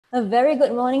A very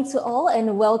good morning to all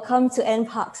and welcome to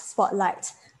NParks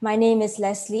Spotlight. My name is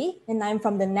Leslie and I'm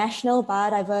from the National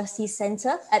Biodiversity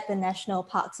Centre at the National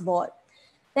Parks Board.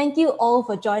 Thank you all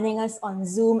for joining us on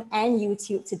Zoom and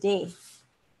YouTube today.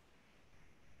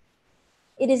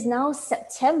 It is now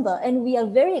September and we are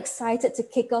very excited to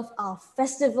kick off our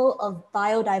Festival of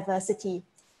Biodiversity.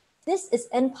 This is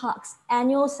NParks'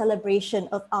 annual celebration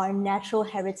of our natural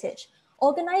heritage,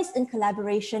 organized in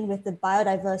collaboration with the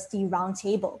Biodiversity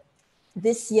Roundtable.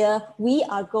 This year, we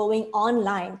are going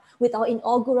online with our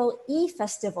inaugural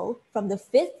e-festival from the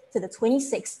 5th to the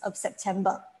 26th of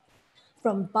September.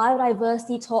 From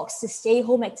biodiversity talks to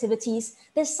stay-home activities,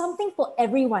 there's something for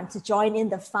everyone to join in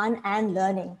the fun and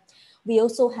learning. We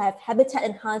also have habitat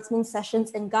enhancement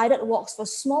sessions and guided walks for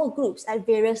small groups at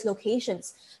various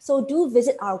locations. So do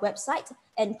visit our website,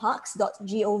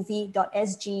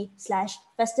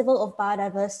 nparks.gov.sg/Festival of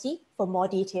Biodiversity for more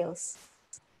details.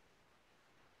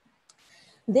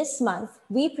 This month,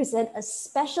 we present a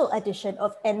special edition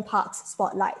of NParks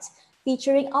Spotlight,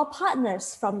 featuring our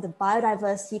partners from the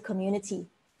biodiversity community.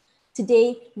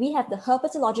 Today, we have the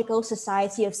Herpetological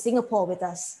Society of Singapore with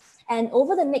us. And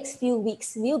over the next few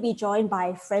weeks, we'll be joined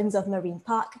by Friends of Marine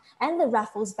Park and the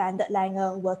Raffles Banded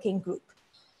Langer Working Group.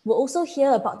 We'll also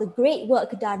hear about the great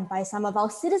work done by some of our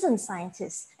citizen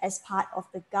scientists as part of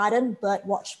the Garden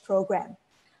Birdwatch program.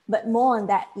 But more on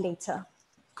that later.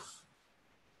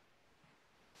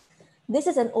 This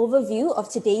is an overview of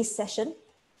today's session.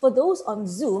 For those on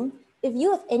Zoom, if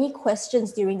you have any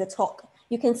questions during the talk,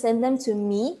 you can send them to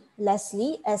me,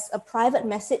 Leslie, as a private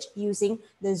message using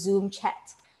the Zoom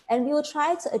chat. And we will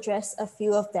try to address a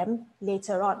few of them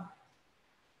later on.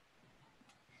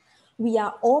 We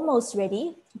are almost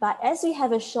ready, but as we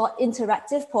have a short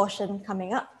interactive portion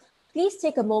coming up, please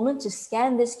take a moment to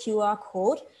scan this QR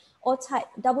code or type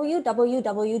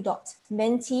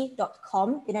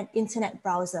www.menti.com in an internet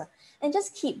browser and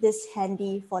just keep this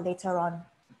handy for later on.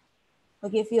 I'll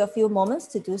give you a few moments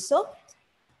to do so.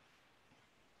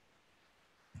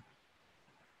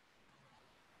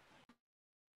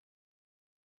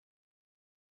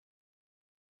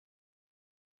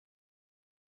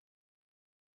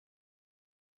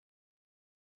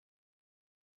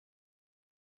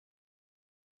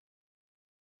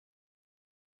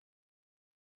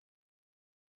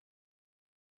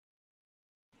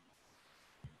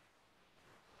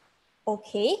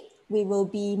 Okay, we will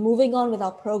be moving on with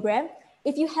our program.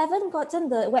 If you haven't gotten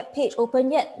the webpage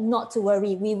open yet, not to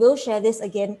worry, we will share this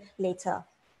again later.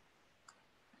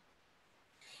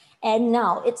 And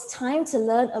now it's time to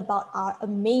learn about our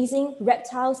amazing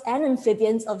reptiles and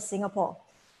amphibians of Singapore.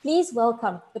 Please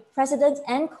welcome the president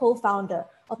and co-founder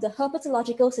of the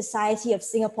Herpetological Society of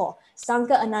Singapore,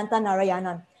 Sankar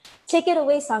Ananthanarayanan. Take it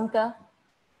away, Sankar.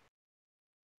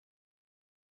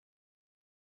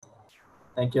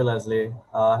 Thank you, Leslie.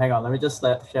 Hang on, let me just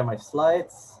share my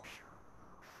slides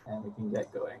and we can get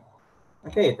going.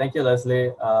 Okay, thank you,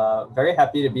 Leslie. Very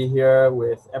happy to be here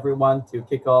with everyone to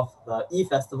kick off the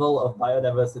e-Festival of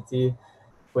Biodiversity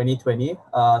 2020.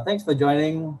 Thanks for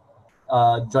joining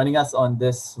us on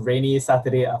this rainy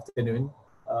Saturday afternoon,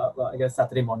 well, I guess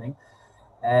Saturday morning.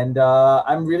 And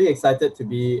I'm really excited to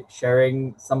be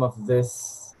sharing some of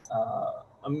this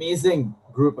amazing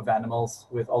group of animals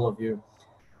with all of you.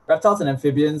 Reptiles and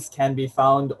amphibians can be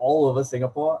found all over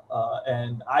Singapore,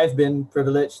 and I've been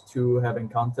privileged to have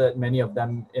encountered many of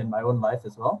them in my own life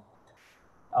as well.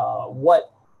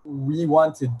 What we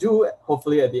want to do,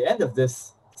 hopefully at the end of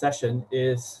this session,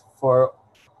 is for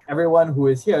everyone who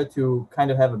is here to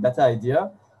kind of have a better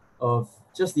idea of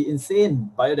just the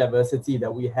insane biodiversity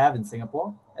that we have in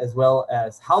Singapore, as well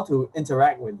as how to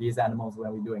interact with these animals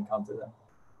when we do encounter them.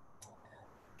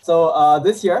 So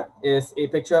this here is a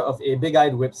picture of a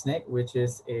big-eyed whip snake, which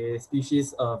is a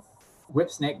species of whip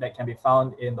snake that can be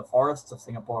found in the forests of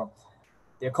Singapore.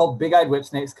 They're called big-eyed whip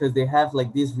snakes because they have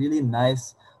like these really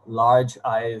nice, large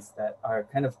eyes that are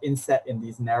kind of inset in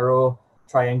these narrow,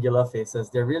 triangular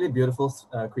faces. They're really beautiful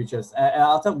creatures, and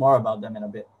I'll talk more about them in a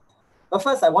bit. But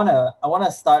first, I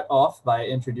wanna start off by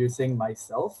introducing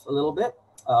myself a little bit.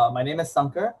 My name is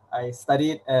Sankar. I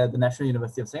studied at the National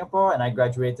University of Singapore and I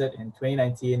graduated in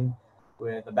 2019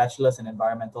 with a bachelor's in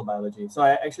environmental biology. So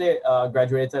I actually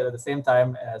graduated at the same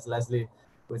time as Leslie,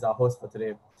 who is our host for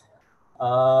today.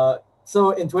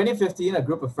 So in 2015, a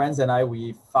group of friends and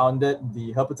we founded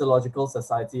the Herpetological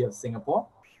Society of Singapore,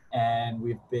 and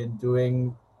we've been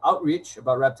doing outreach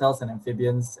about reptiles and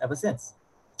amphibians ever since.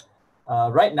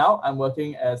 Right now, I'm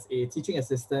working as a teaching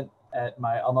assistant at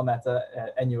my alma mater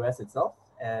at NUS itself.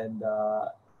 And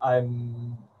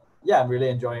I'm really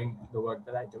enjoying the work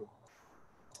that I do.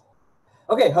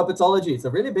 Okay, herpetology, it's a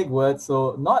really big word,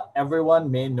 so not everyone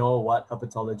may know what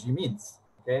herpetology means,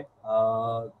 okay?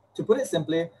 To put it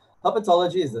simply,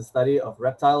 herpetology is the study of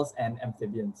reptiles and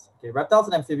amphibians. Okay, reptiles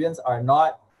and amphibians are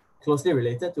not closely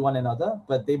related to one another,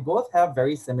 but they both have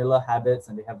very similar habits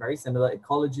and they have very similar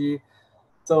ecology.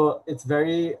 So it's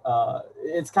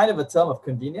it's kind of a term of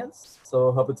convenience.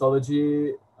 So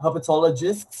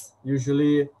herpetologists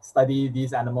usually study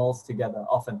these animals together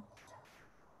often.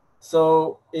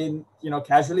 So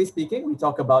casually speaking, we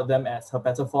talk about them as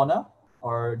herpetofauna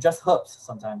or just herps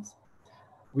sometimes.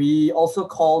 We also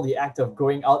call the act of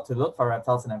going out to look for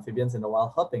reptiles and amphibians in the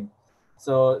wild herping.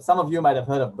 So some of you might have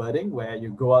heard of birding, where you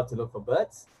go out to look for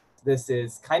birds. This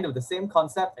is kind of the same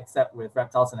concept, except with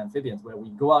reptiles and amphibians, where we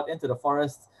go out into the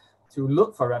forest to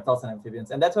look for reptiles and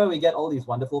amphibians. And that's where we get all these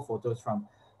wonderful photos from.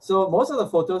 So most of the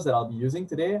photos that I'll be using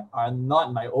today are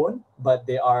not my own, but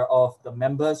they are of the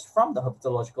members from the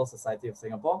Herpetological Society of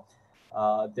Singapore.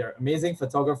 They're amazing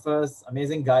photographers,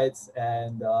 amazing guides,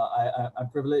 and I'm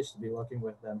privileged to be working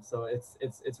with them. So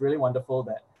it's really wonderful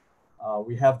that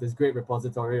we have this great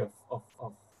repository of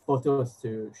photos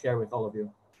to share with all of you.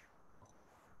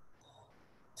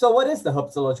 So what is the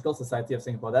Herpetological Society of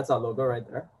Singapore? That's our logo right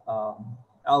there.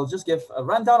 I'll just give a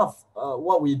rundown of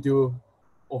what we do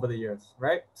over the years,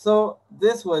 right? So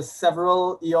this was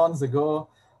several eons ago,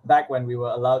 back when we were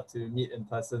allowed to meet in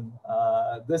person.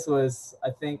 This was,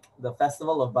 I think, the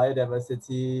Festival of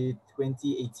Biodiversity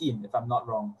 2018, if I'm not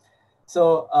wrong.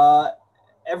 So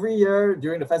every year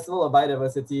during the Festival of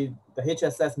Biodiversity, the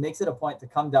HSS makes it a point to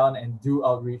come down and do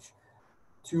outreach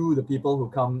to the people who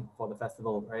come for the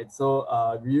festival, right?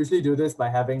 So we usually do this by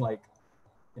having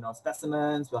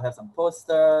specimens, we'll have some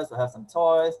posters, we'll have some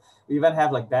toys, we even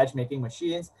have like badge making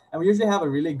machines, and we usually have a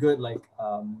really good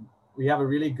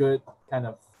kind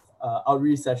of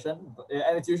outreach session,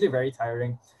 and it's usually very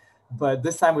tiring. But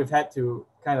this time we've had to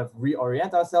kind of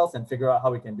reorient ourselves and figure out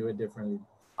how we can do it differently.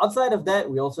 Outside of that,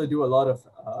 we also do a lot of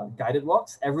guided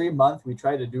walks. Every month we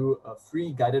try to do a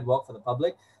free guided walk for the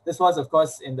public. This was, of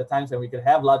course, in the times when we could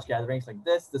have large gatherings like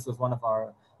this. This was one of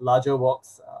our larger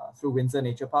walks through Windsor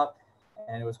Nature Park,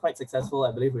 and it was quite successful.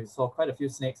 I believe we saw quite a few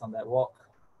snakes on that walk.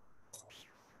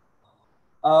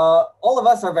 All of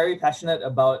us are very passionate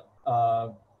about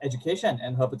education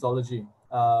and herpetology.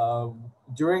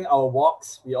 During our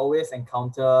walks, we always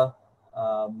encounter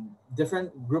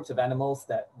different groups of animals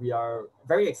that we are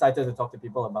very excited to talk to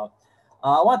people about.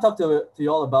 I want to talk to you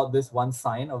all about this one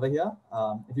sign over here.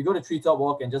 If you go to Treetop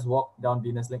Walk and just walk down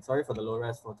Venus Link, sorry for the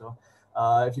low-res photo.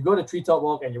 If you go to Treetop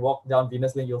Walk and you walk down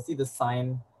Venus Link, you'll see the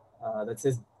sign that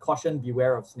says, "Caution,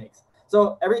 beware of snakes."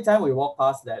 So every time we walk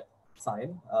past that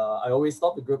sign, I always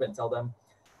stop the group and tell them,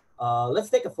 let's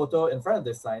take a photo in front of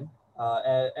this sign.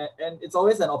 And it's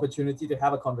always an opportunity to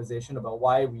have a conversation about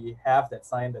why we have that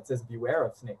sign that says "Beware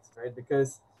of snakes," right?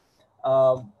 Because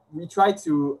we try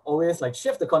to always like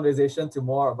shift the conversation to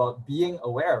more about being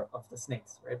aware of the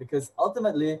snakes, right? Because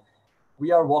ultimately,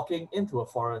 we are walking into a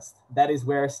forest. That is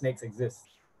where snakes exist,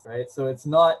 right? So it's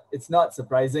not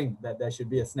surprising that there should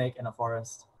be a snake in a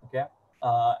forest, okay?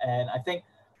 And I think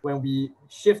when we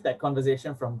shift that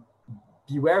conversation from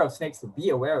beware of snakes to be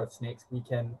aware of snakes, we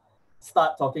can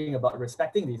start talking about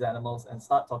respecting these animals and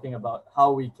start talking about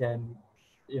how we can,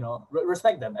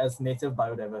 respect them as native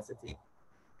biodiversity.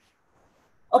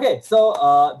 Okay,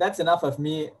 so that's enough of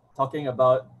me talking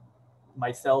about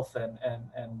myself and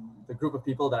the group of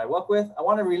people that I work with. I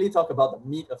want to really talk about the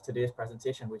meat of today's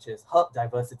presentation, which is herp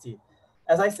diversity.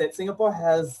 As I said, Singapore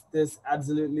has this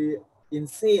absolutely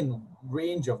insane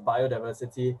range of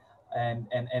biodiversity, and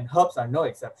herps are no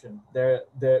exception.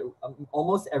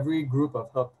 Almost every group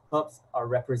of herps are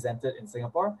represented in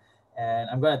Singapore, and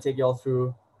I'm going to take you all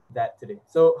through that today.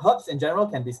 So herps in general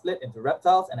can be split into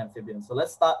reptiles and amphibians. So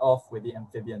let's start off with the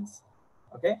amphibians.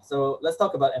 Okay, so let's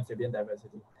talk about amphibian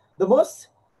diversity. The most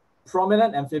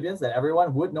prominent amphibians that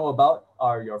everyone would know about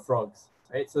are your frogs,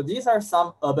 right? So these are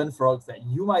some urban frogs that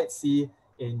you might see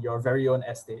in your very own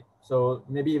estate. So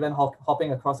maybe even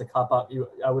hopping across a car park,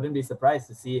 I wouldn't be surprised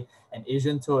to see an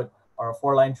Asian toad or a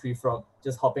four-line tree frog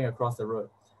just hopping across the road.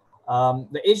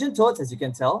 The Asian toads, as you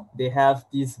can tell, they have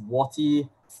these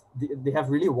they have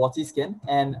really warty skin,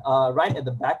 and right at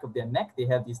the back of their neck, they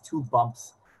have these two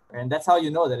bumps, and that's how you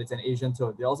know that it's an Asian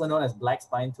toad. They're also known as black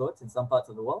spine toads in some parts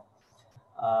of the world,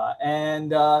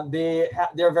 and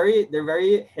they're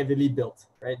very heavily built,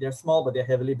 right? They're small, but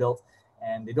they're heavily built,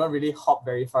 and they don't really hop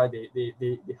very far.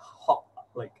 They hop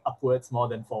like upwards more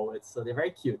than forwards, so they're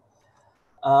very cute.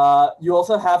 You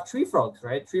also have tree frogs,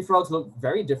 right? Tree frogs look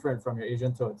very different from your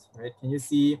Asian toads, right? Can you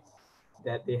see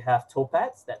that they have toe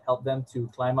pads that help them to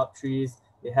climb up trees?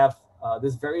 They have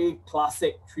this very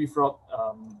classic tree frog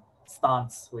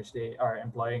stance, which they are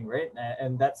employing, right?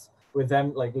 And that's with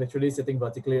them like literally sitting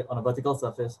vertically on a vertical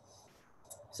surface.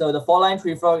 So the four-line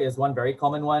tree frog is one very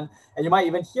common one, and you might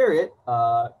even hear it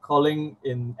calling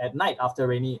in at night after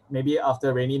maybe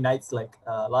after rainy nights like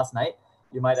last night.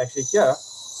 You might actually hear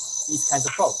these kinds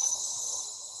of calls.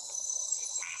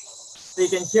 So you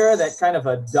can hear that kind of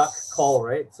a duck call,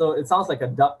 right? So it sounds like a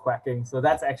duck quacking. So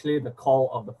that's actually the call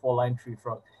of the four-line tree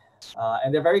frog,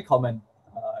 and they're very common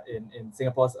in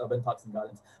Singapore's urban parks and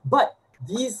gardens. But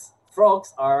these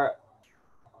frogs are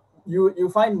you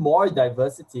find more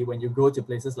diversity when you go to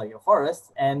places like your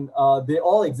forests, and they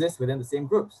all exist within the same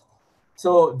groups.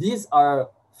 So these are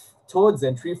toads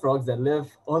and tree frogs that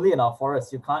live only in our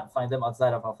forests. You can't find them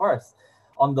outside of our forests.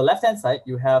 On the left-hand side,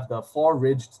 you have the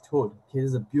four-ridged toad. This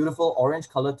is a beautiful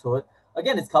orange-colored toad.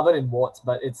 Again, it's covered in warts,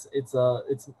 but it's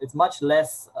much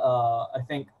less, I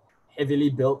think, heavily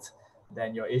built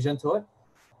than your Asian toad.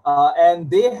 And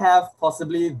they have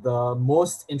possibly the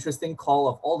most interesting call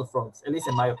of all the frogs, at least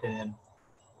in my opinion.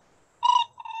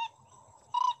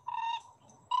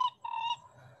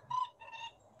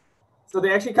 So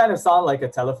they actually kind of sound like a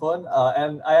telephone.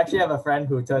 And I actually have a friend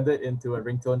who turned it into a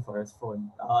ringtone for his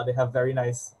phone. They have very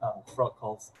nice frog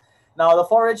calls. Now, the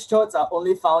four-ridged toads are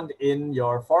only found in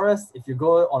your forest. If you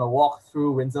go on a walk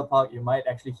through Windsor Park, you might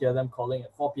actually hear them calling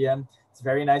at 4 p.m. It's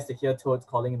very nice to hear toads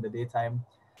calling in the daytime.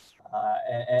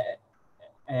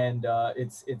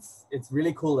 It's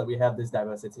really cool that we have this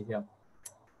diversity here.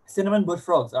 Cinnamon bush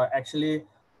frogs are actually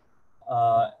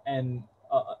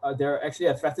they're actually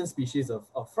a threatened species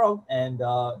of frog, and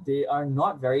they are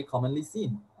not very commonly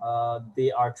seen.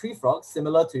 They are tree frogs,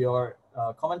 similar to your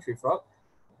common tree frog,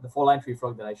 the four-line tree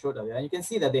frog that I showed earlier. And you can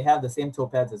see that they have the same toe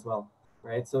pads as well,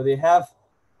 right? So they have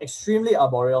extremely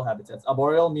arboreal habitats.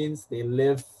 Arboreal means they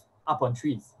live up on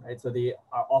trees, right? So they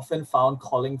are often found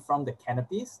calling from the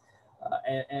canopies.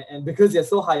 And because they're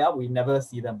so high up, we never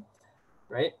see them,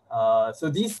 right?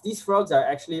 So these frogs are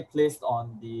actually placed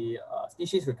on the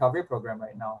species recovery program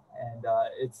right now, and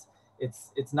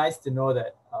it's nice to know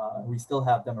that we still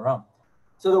have them around.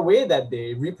 So the way that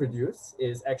they reproduce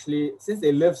is actually, since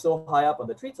they live so high up on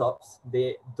the treetops,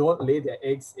 they don't lay their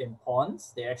eggs in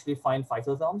ponds. They actually find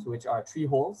phytotherms, which are tree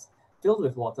holes filled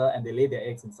with water, and they lay their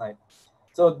eggs inside.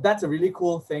 So that's a really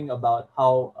cool thing about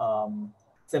how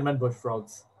cinnamon bush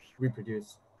frogs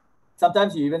reproduce.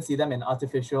 Sometimes you even see them in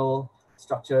artificial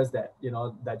structures that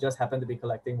that just happen to be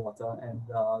collecting water, and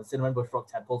cinnamon bush frog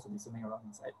tadpoles will be swimming around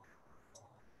inside.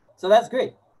 So that's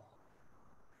great.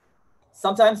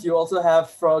 Sometimes you also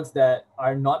have frogs that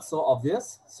are not so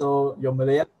obvious. So your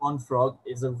Malayan horn frog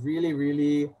is a really,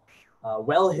 really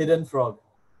well hidden frog.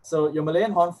 So your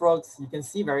Malayan horn frogs, you can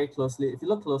see very closely. If you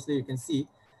look closely, you can see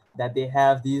that they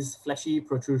have these fleshy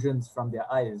protrusions from their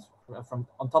eyes, from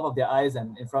on top of their eyes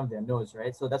and in front of their nose,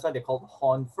 right? So that's why they're called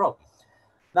horn frog.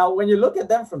 Now, when you look at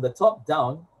them from the top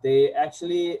down, they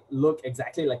actually look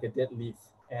exactly like a dead leaf,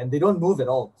 and they don't move at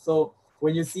all. So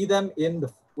when you see them in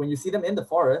the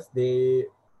forest, they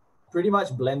pretty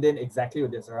much blend in exactly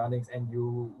with their surroundings, and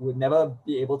you would never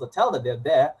be able to tell that they're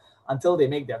there until they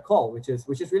make their call, which is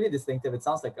really distinctive. It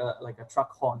sounds like a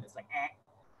truck horn. It's like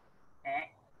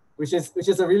which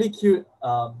is a really cute,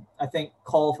 I think,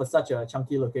 call for such a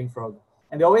chunky looking frog.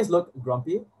 And they always look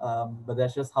grumpy, but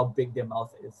that's just how big their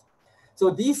mouth is. So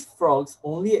these frogs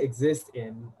only exist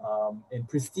in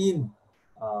pristine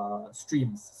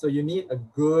streams. So you need a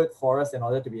good forest in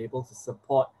order to be able to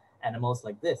support animals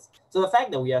like this. So the fact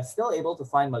that we are still able to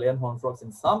find Malayan horn frogs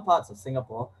in some parts of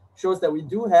Singapore shows that we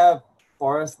do have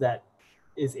forests that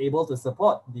is able to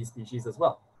support these species as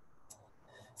well.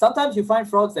 Sometimes you find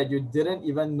frogs that you didn't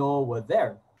even know were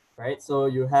there, right? So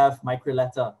you have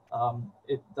Microletta.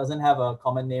 It doesn't have a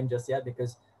common name just yet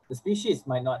because the species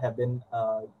might not have been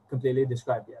completely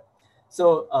described yet.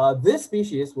 So this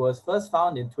species was first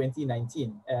found in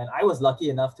 2019, and I was lucky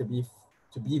enough to be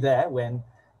there when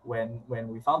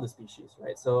we found the species,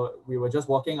 right? So we were just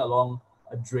walking along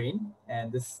a drain,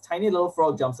 and this tiny little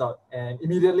frog jumps out, and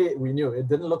immediately we knew it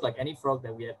didn't look like any frog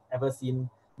that we had ever seen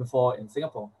before in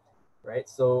Singapore, right?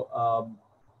 So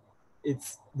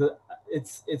it's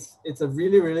a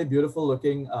really, really beautiful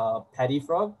looking paddy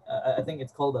frog. I think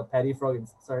it's called a paddy frog.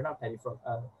 Sorry, not paddy frog.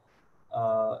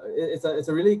 It's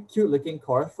a really cute looking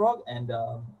chorus frog, and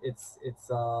it's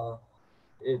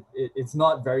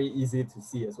not very easy to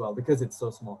see as well because it's so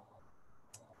small.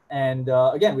 And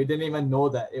again, we didn't even know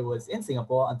that it was in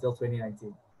Singapore until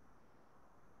 2019.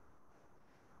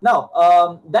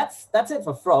 Now, that's it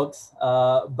for frogs,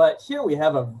 but here we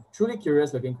have a truly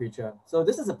curious looking creature. So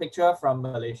this is a picture from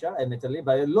Malaysia, admittedly,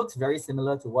 but it looks very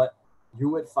similar to what you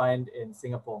would find in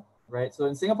Singapore. right? So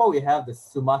in Singapore, we have the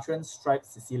Sumatran striped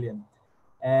Sicilian.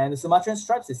 And the Sumatran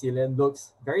striped Sicilian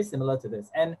looks very similar to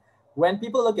this. And when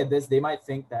people look at this, they might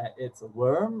think that it's a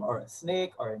worm or a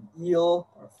snake or an eel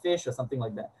or a fish or something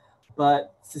like that.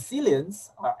 But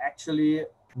Sicilians are actually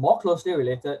more closely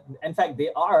related. In fact, they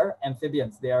are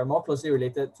amphibians. They are more closely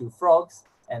related to frogs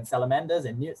and salamanders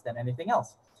and newts than anything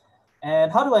else.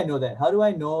 And how do I know that? How do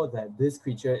I know that this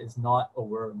creature is not a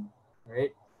worm,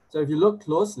 right? So if you look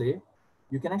closely,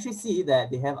 you can actually see that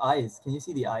they have eyes. Can you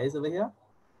see the eyes over here?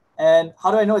 And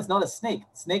how do I know it's not a snake?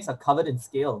 Snakes are covered in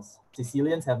scales.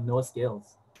 Sicilians have no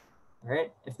scales,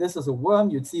 right? If this was a worm,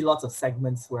 you'd see lots of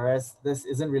segments, whereas this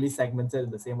isn't really segmented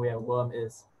in the same way a worm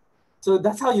is. So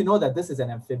that's how you know that this is an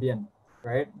amphibian,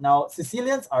 right? Now,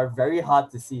 Sicilians are very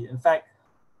hard to see. In fact,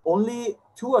 only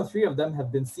 2 or 3 of them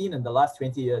have been seen in the last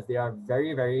 20 years. They are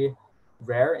very, very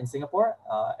rare in Singapore.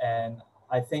 And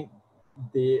I think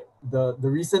the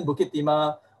recent Bukit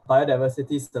Timah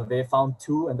biodiversity survey found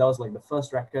 2, and that was like the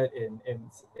first record in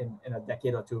a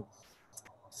decade or 2.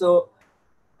 So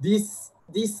these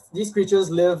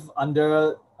creatures live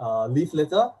under leaf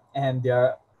litter, and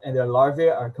their larvae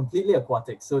are completely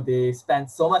aquatic. So they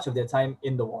spend so much of their time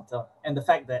in the water. And the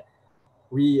fact that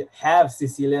we have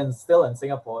Sicilians still in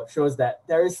Singapore shows that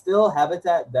there is still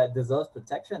habitat that deserves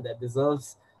protection, that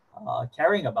deserves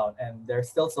caring about, and there's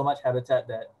still so much habitat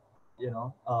that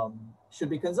should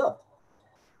be conserved.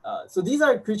 So these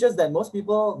are creatures that most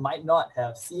people might not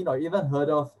have seen or even heard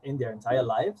of in their entire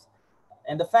lives.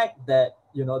 And the fact that,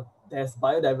 there's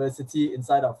biodiversity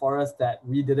inside our forest that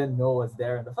we didn't know was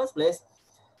there in the first place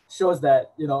shows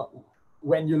that,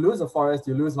 when you lose a forest,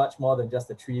 you lose much more than just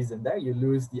the trees in there. You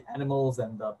lose the animals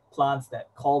and the plants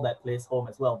that call that place home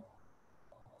as well.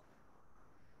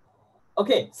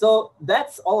 Okay, so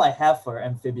that's all I have for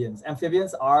amphibians.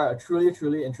 Amphibians are a truly,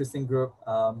 truly interesting group,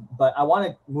 but I want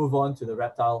to move on to the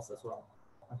reptiles as well.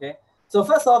 Okay, so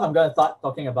first off, I'm going to start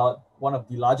talking about one of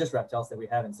the largest reptiles that we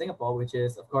have in Singapore, which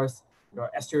is, of course, your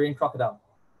estuarine crocodile,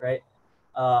 right?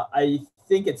 I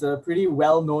think it's a pretty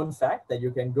well-known fact that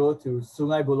you can go to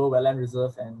Sungai Buloh Wetland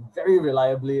Reserve and very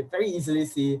reliably, very easily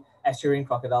see estuarine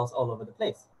crocodiles all over the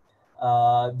place.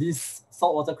 These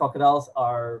saltwater crocodiles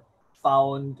are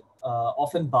found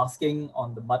often basking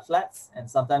on the mudflats, and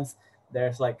sometimes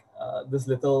there's like this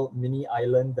little mini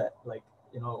island that, like,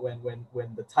 when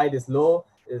the tide is low,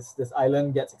 this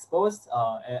island gets exposed,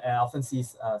 and I often see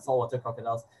saltwater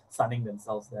crocodiles sunning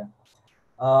themselves there.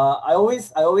 I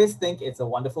always think it's a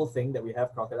wonderful thing that we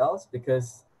have crocodiles,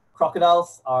 because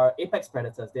crocodiles are apex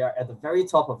predators. They are at the very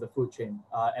top of the food chain.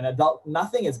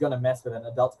 Nothing is going to mess with an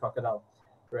adult crocodile,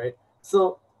 right?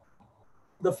 So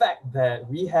the fact that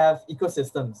we have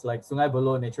ecosystems like Sungai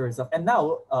Buloh Nature Reserve, and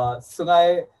now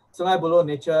Sungai Buloh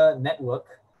Nature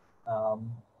Network,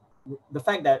 the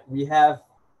fact that we have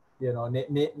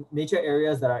nature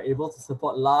areas that are able to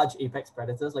support large apex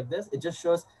predators like this, it just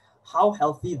shows how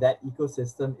healthy that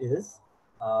ecosystem is,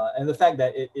 and the fact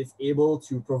that it is able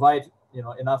to provide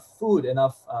enough food,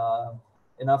 enough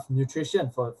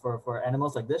nutrition for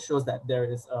animals like this shows that there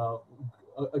is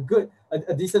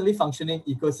a decently functioning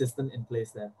ecosystem in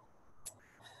place there.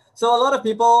 So a lot of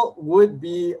people would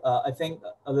be, I think,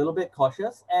 a little bit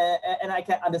cautious, and I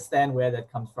can understand where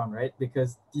that comes from, right?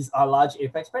 Because these are large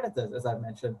apex predators, as I've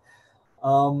mentioned.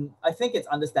 I think it's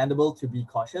understandable to be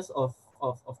cautious of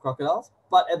crocodiles,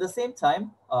 but at the same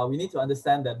time, we need to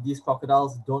understand that these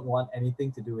crocodiles don't want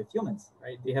anything to do with humans,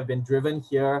 right? They have been driven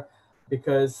here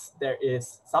because there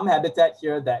is some habitat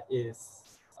here that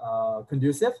is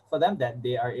conducive for them, that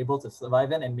they are able to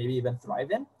survive in and maybe even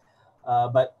thrive in.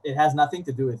 But it has nothing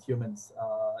to do with humans.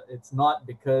 It's not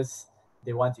because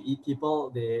they want to eat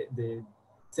people. They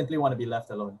simply want to be left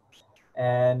alone.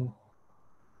 And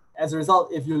as a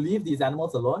result, if you leave these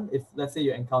animals alone, if let's say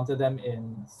you encounter them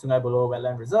in Sungai Buloh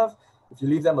Wetland Reserve, if you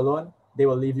leave them alone, they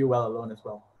will leave you well alone as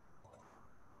well.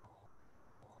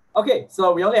 Okay,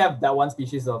 so we only have that one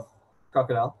species of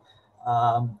crocodile.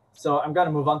 So I'm going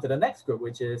to move on to the next group,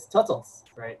 which is turtles,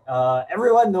 right?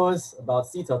 Everyone knows about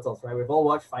sea turtles, right? We've all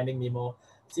watched Finding Nemo.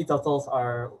 Sea turtles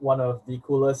are one of the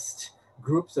coolest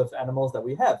groups of animals that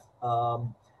we have.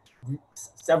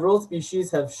 Several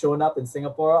species have shown up in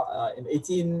Singapore. In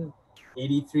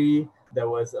 1883, there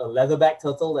was a leatherback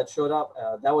turtle that showed up.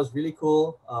 That was really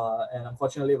cool. And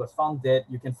unfortunately, it was found dead.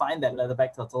 You can find that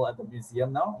leatherback turtle at the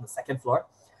museum now on the 2nd floor.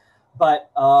 But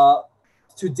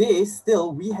today,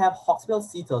 still, we have hawksbill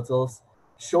sea turtles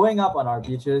showing up on our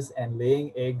beaches and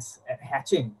laying eggs and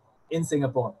hatching in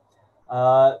Singapore.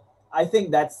 I think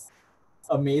that's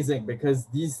amazing, because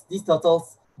these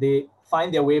turtles, they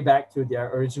find their way back to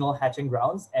their original hatching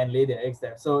grounds and lay their eggs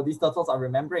there. So these turtles are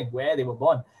remembering where they were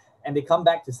born. and they come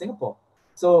back to Singapore.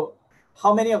 So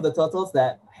how many of the turtles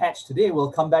that hatch today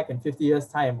will come back in 50 years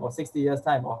time or 60 years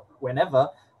time or whenever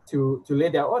to lay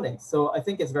their own eggs? So I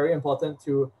think it's very important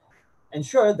to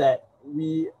ensure that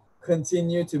we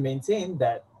continue to maintain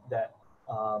that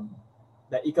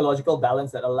ecological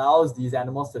balance that allows these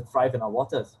animals to thrive in our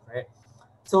waters, right?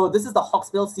 So this is the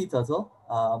hawksbill sea turtle.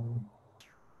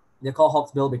 They're called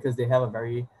hawksbill because they have a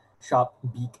very sharp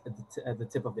beak at the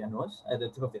tip of their nose, at the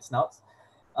tip of their snouts.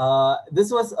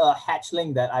 This was a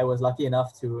hatchling that I was lucky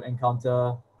enough to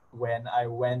encounter when I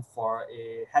went for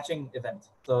a hatching event.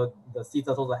 So the sea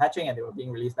turtles were hatching and they were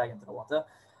being released back into the water.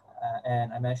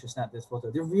 And I managed to snap this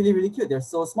photo. They're really, really cute. They're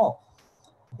so small.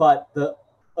 But the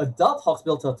adult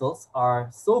hawksbill turtles are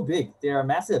so big. They are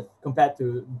massive compared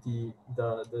to the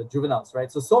juveniles,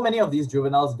 right? So many of these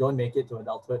juveniles don't make it to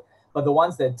adulthood, but the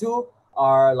ones that do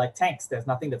are like tanks. There's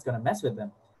nothing that's going to mess with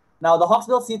them. Now, the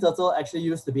hawksbill sea turtle actually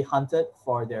used to be hunted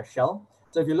for their shell.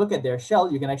 So if you look at their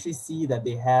shell, you can actually see that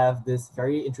they have this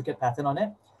very intricate pattern on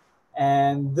it.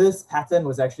 And this pattern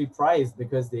was actually prized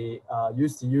because they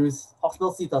used to use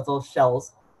hawksbill sea turtle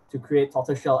shells to create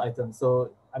tortoiseshell items.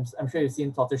 So I'm sure you've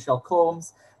seen tortoiseshell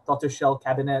combs, tortoiseshell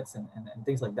cabinets, and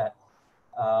things like that.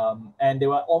 And they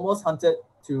were almost hunted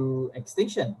to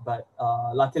extinction, but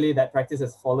luckily that practice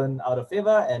has fallen out of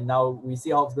favor, and now we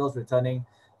see hawksbills returning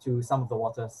to some of the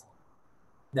waters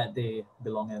that they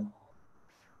belong in.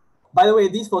 By the way,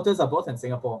 these photos are both in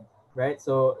Singapore, right?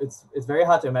 So it's very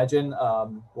hard to imagine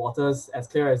waters as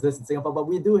clear as this in Singapore, but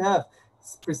we do have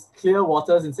clear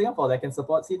waters in Singapore that can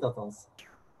support sea turtles.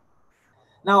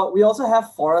 Now, we also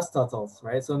have forest turtles,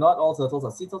 right? So not all turtles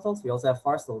are sea turtles. We also have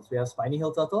forest turtles. We have spiny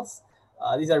hill turtles.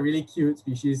 These are really cute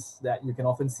species that you can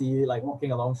often see like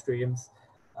walking along streams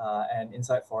and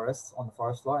inside forests on the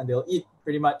forest floor, and they'll eat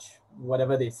pretty much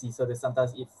whatever they see. So they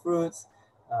sometimes eat fruits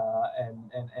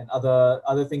and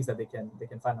other things that they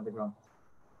can find on the ground.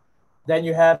 Then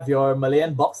you have your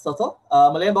Malayan box turtle.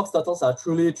 Malayan box turtles are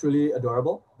truly, truly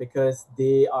adorable because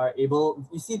they are able,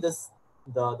 you see this,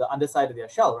 the underside of their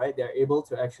shell, right? They're able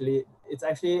to actually, it's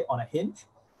actually on a hinge.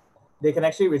 They can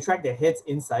actually retract their heads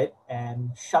inside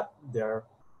and shut the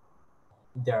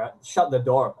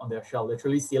door on their shell,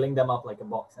 literally sealing them up like a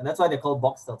box. And that's why they're called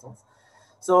box turtles.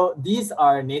 So these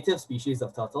are native species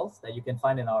of turtles that you can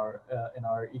find in our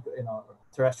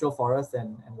terrestrial forests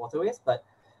and waterways. But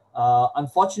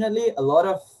unfortunately, a lot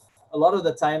of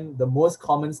the time, the most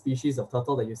common species of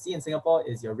turtle that you see in Singapore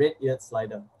is your red-eared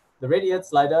slider. The red-eared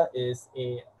slider is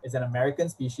an American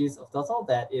species of turtle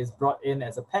that is brought in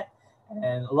as a pet,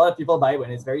 and a lot of people buy it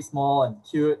when it's very small and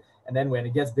cute. And then when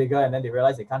it gets bigger, and then they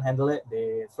realize they can't handle it,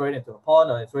 they throw it into a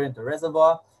pond or they throw it into a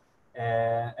reservoir,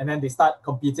 and then they start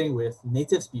competing with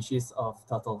native species of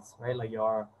turtles, right? Like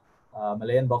your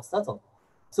Malayan box turtle.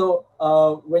 So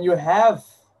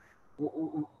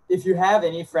if you have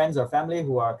any friends or family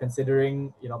who are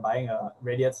considering, buying a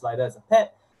red-eared slider as a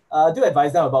pet, do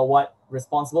advise them about what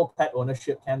responsible pet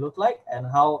ownership can look like, and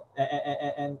how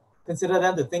and consider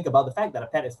them to think about the fact that a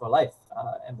pet is for life,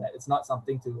 and that it's not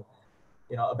something to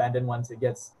abandon once it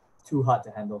gets too hard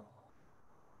to handle.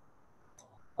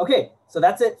 Okay, so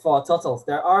that's it for turtles.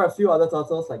 There are a few other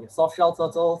turtles like your soft-shell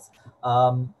turtles,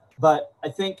 but I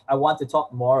think I want to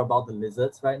talk more about the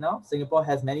lizards right now. Singapore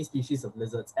has many species of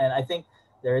lizards, and I think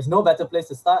there is no better place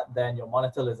to start than your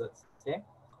monitor lizards, okay?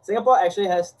 Singapore actually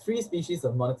has 3 species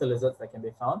of monitor lizards that can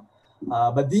be found,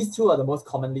 but these 2 are the most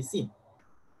commonly seen.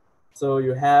 So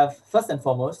you have, first and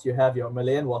foremost, you have your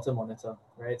Malayan water monitor,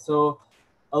 right? So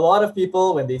a lot of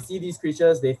people, when they see these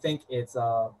creatures, they think it's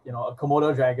a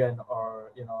Komodo dragon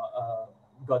or a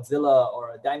Godzilla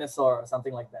or a dinosaur or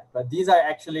something like that. But these are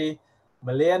actually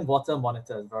Malayan water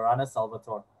monitors, Varana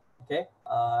salvator. Okay,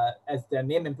 as their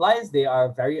name implies, they are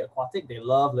very aquatic. They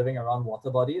love living around water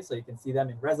bodies. So you can see them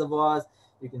in reservoirs,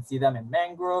 you can see them in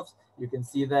mangroves, you can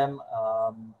see them,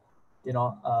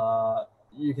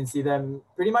 you can see them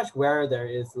pretty much where there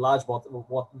is large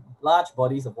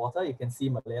bodies of water. You can see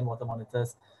Malayan water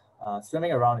monitors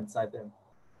swimming around inside them.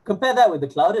 Compare that with the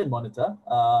clouded monitor.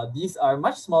 These are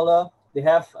much smaller. They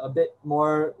have a bit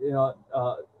more,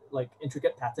 like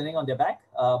intricate patterning on their back,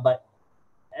 but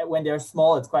when they're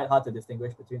small, it's quite hard to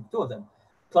distinguish between the 2 of them.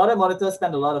 Clouded monitors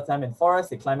spend a lot of time in forests.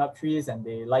 They climb up trees and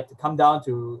they like to come down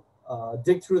to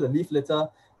dig through the leaf litter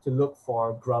to look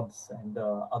for grubs and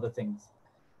other things,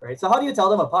 right? So how do you tell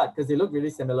them apart? Because they look really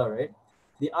similar, right?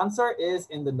 The answer is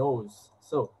in the nose.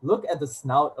 So look at the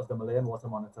snout of the Malayan water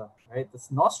monitor, right? The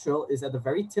nostril is at the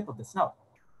very tip of the snout.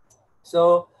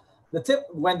 So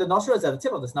when the nostril is at the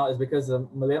tip of the snout is because the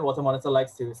Malayan water monitor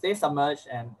likes to stay submerged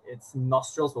and its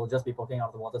nostrils will just be poking out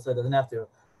of the water. So it doesn't have to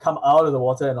come out of the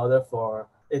water in order for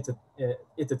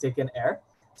it to take in air.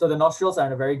 So the nostrils are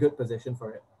in a very good position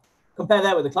for it. Compare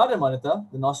that with the clouded monitor.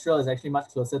 The nostril is actually much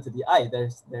closer to the eye.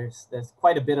 There's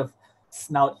quite a bit of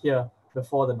snout here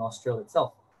before the nostril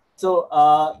itself. So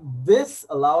this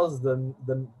allows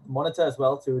the monitor as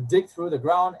well to dig through the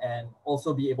ground and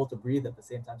also be able to breathe at the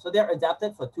same time. So they're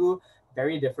adapted for two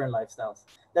very different lifestyles.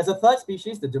 There's a third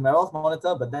species, the Dumeral's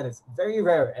monitor, but that is very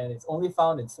rare and it's only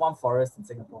found in swamp forests in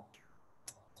Singapore.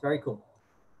 It's very cool.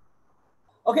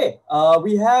 Okay,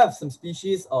 we have some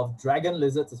species of dragon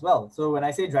lizards as well. So when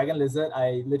I say dragon lizard,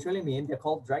 I literally mean they're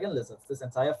called dragon lizards. This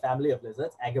entire family of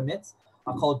lizards, agamids,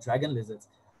 are called dragon lizards.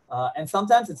 And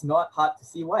sometimes it's not hard to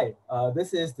see why.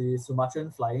 This is the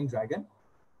Sumatran flying dragon.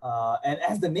 And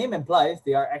as the name implies,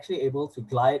 they are actually able to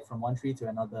glide from one tree to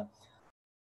another.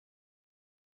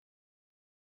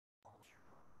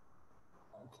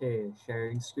 Okay,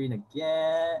 sharing screen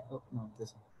again. Oh, no,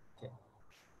 this one. Okay.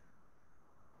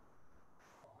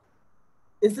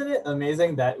 Isn't it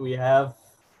amazing that we have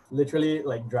literally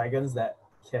like dragons that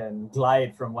can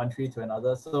glide from one tree to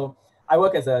another? So I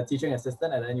work as a teaching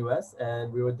assistant at NUS,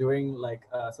 and we were doing like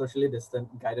a socially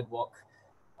distant guided walk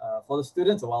for the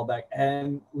students a while back.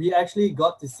 And we actually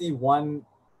got to see one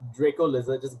Draco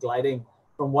lizard just gliding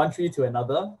from one tree to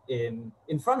another in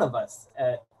front of us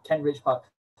at Kent Ridge Park.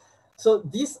 So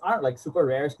these aren't like super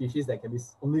rare species that can be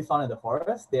only found in the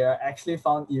forest. They are actually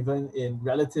found even in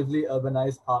relatively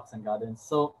urbanized parks and gardens.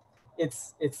 So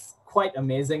it's quite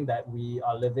amazing that we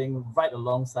are living right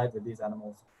alongside with these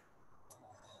animals.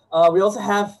 We also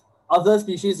have other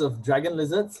species of dragon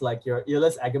lizards like your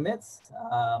earless agamids.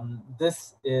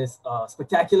 This is a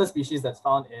spectacular species that's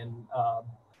found in,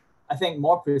 I think,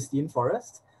 more pristine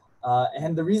forests.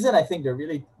 And the reason I think they're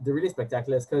really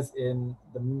spectacular is because in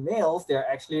the males, they're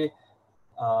actually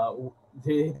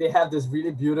they have this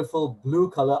really beautiful blue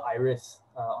color iris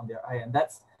on their eye, and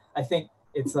that's, I think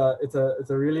it's a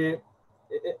really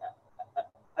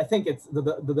I think it's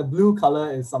the blue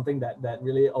color is something that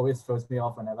really always throws me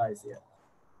off whenever I see it.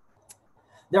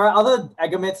 There are other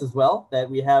agamids as well that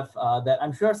we have that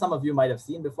I'm sure some of you might have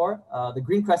seen before, the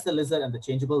green crested lizard and the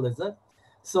changeable lizard.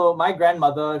 So my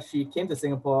grandmother, she came to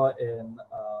Singapore in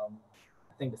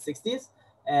I think the 60s,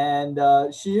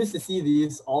 and she used to see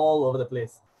these all over the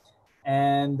place.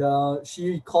 And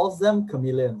she calls them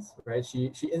chameleons, right?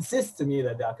 She insists to me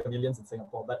that there are chameleons in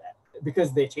Singapore, but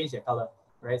because they change their color,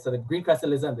 right? So the green crested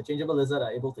lizard and the changeable lizard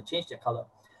are able to change their color.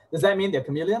 Does that mean they're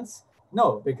chameleons?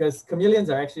 No, because chameleons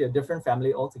are actually a different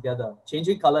family altogether.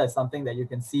 Changing color is something that you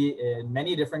can see in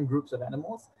many different groups of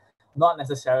animals, not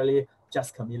necessarily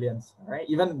just chameleons, right?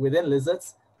 Even within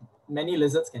lizards, many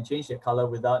lizards can change their color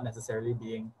without necessarily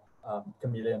being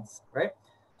chameleons, right?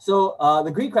 So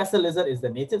the green crested lizard is the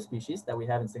native species that we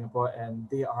have in Singapore, and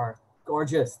they are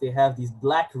gorgeous. They have these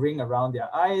black ring around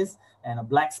their eyes and a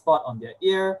black spot on their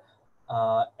ear,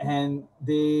 and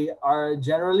they are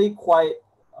generally quite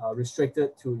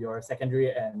restricted to your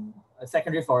secondary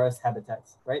forest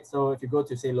habitats, right? So if you go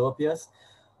to, say, Lower Pierce,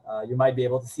 you might be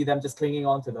able to see them just clinging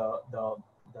on to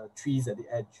the trees at the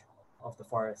edge of the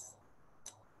forest.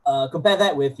 Compare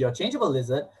that with your changeable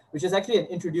lizard, which is actually an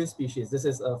introduced species. This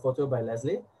is a photo by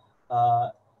Leslie.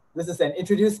 This is an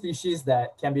introduced species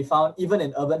that can be found even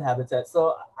in urban habitats.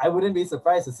 So I wouldn't be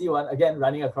surprised to see one, again,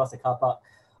 running across a car park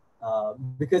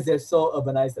because they're so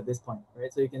urbanized at this point,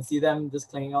 right? So you can see them just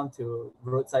clinging on to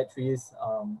roadside trees,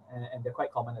 and they're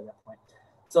quite common at that point.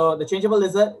 So the changeable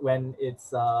lizard, when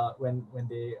it's when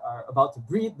they are about to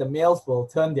breed, the males will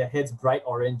turn their heads bright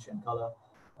orange in color.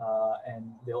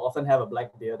 And they'll often have a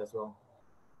black beard as well.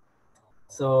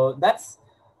 So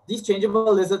these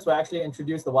changeable lizards were actually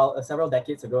introduced several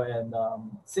decades ago, and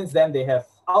since then they have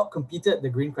outcompeted the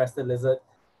green crested lizard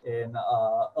in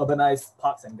urbanized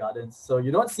parks and gardens. So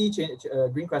you don't see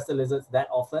green crested lizards that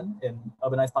often in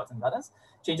urbanized parks and gardens.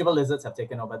 Changeable lizards have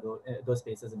taken over those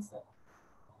spaces instead.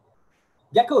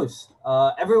 Geckos.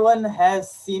 Everyone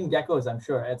has seen geckos, I'm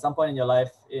sure. At some point in your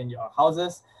life, in your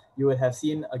houses, you would have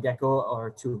seen a gecko or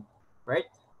two, right?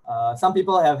 Some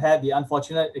people have had the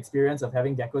unfortunate experience of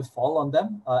having geckos fall on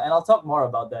them, and I'll talk more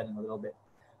about that in a little bit.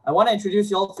 I want to introduce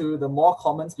you all to the more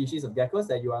common species of geckos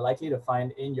that you are likely to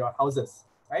find in your houses,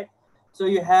 right? So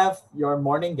you have your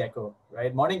mourning gecko,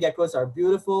 right? Mourning geckos are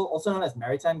beautiful, also known as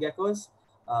maritime geckos.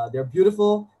 They're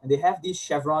beautiful, and they have these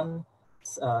chevron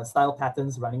style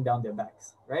patterns running down their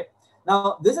backs, right?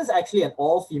 Now, this is actually an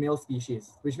all-female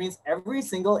species, which means every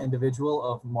single individual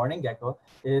of mourning gecko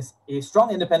is a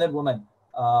strong, independent woman.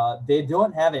 They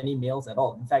don't have any males at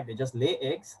all. In fact, they just lay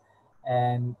eggs,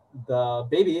 and the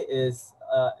baby is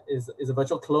a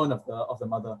virtual clone of the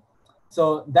mother.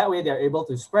 So that way, they're able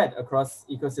to spread across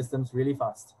ecosystems really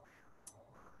fast.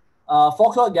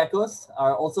 Four-clawed geckos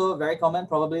are also very common,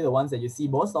 probably the ones that you see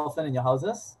most often in your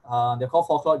houses. They're called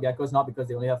four-clawed geckos not because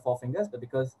they only have 4 fingers, but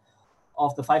because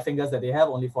of the 5 fingers that they have,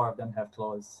 only 4 of them have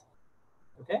claws.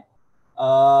 Okay.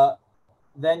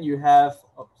 Then you have,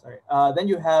 then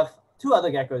you have 2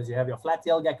 other geckos. You have your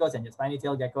flat-tailed geckos and your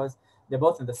spiny-tailed geckos. They're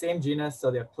both in the same genus,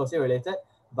 so they're closely related.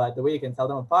 But the way you can tell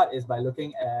them apart is by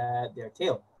looking at their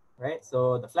tail, right?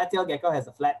 So the flat-tailed gecko has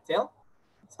a flat tail.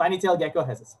 Spiny-tailed gecko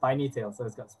has a spiny tail, so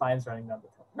it's got spines running down the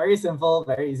tail. Very simple,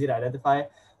 very easy to identify.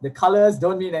 The colors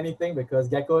don't mean anything because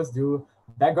geckos do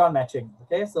background matching.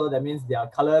 Okay, so that means their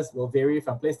colors will vary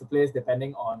from place to place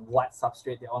depending on what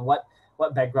substrate they're on, what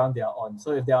background they are on.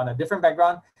 So if they're on a different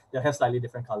background, they'll have slightly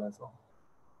different colors. Well,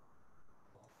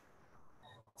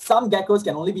 some geckos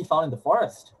can only be found in the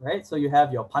forest, right? So you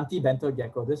have your punty-bentoed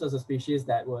gecko. This was a species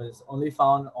that was only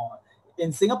found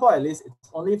in Singapore, at least, it's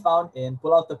only found in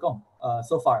Pulau Tekong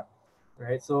so far,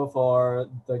 right? So for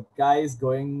the guys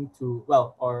going to,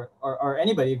 well, or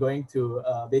anybody going to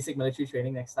basic military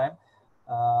training next time,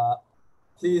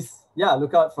 please, yeah,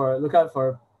 look out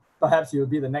for perhaps you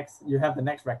have the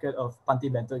next record of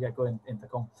punty-bentoed gecko in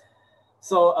Tekong.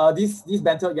 So these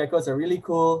bentoed geckos are really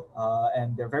cool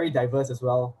and they're very diverse as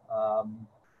well.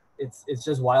 It's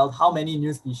just wild how many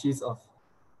new species of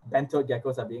bentoed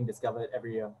geckos are being discovered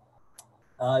every year.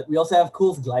 We also have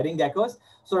cool gliding geckos.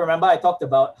 So remember I talked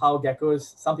about how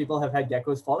geckos, some people have had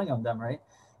geckos falling on them, right?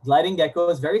 Gliding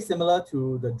geckos, very similar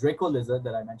to the Draco lizard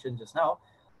that I mentioned just now.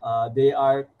 They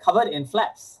are covered in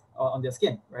flaps on their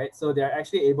skin, right? So they're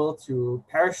actually able to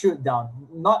parachute down,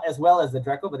 not as well as the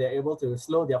Draco, but they're able to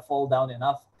slow their fall down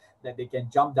enough that they can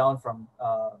jump down from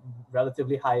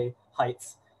relatively high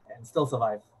heights and still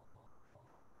survive.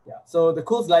 Yeah, so the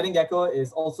Kuhl's gliding gecko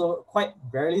is also quite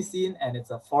rarely seen and it's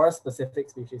a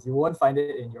forest-specific species. You won't find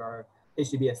it in your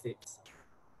HDB estates.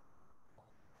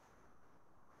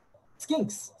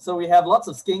 Skinks. So we have lots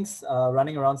of skinks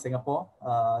running around Singapore,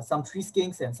 some tree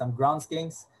skinks and some ground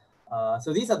skinks.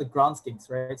 So these are the ground skinks,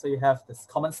 right? So you have this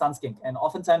common sun skink. And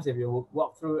oftentimes if you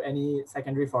walk through any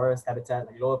secondary forest habitat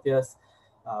like Lower Pierce,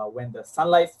 when the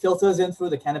sunlight filters in through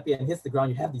the canopy and hits the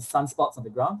ground, you have these sunspots on the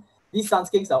ground. These sun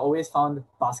skinks are always found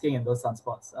basking in those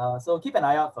sunspots. So keep an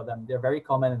eye out for them. They're very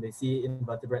common and they see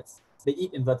invertebrates. They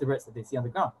eat invertebrates that they see on the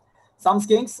ground. Some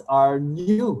skinks are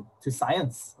new to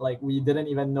science. Like we didn't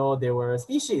even know they were a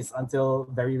species until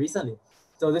very recently.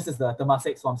 So this is the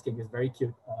Temasek swamp skink. It's very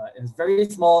cute. It's very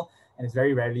small and it's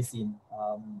very rarely seen.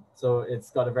 So it's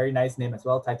got a very nice name as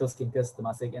well, Titoscincus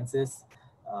temasekensis.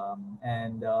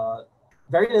 And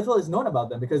very little is known about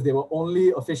them because they were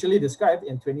only officially described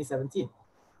in 2017.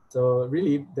 So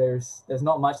really, there's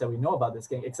not much that we know about this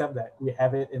skink except that we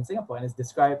have it in Singapore and it's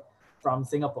described from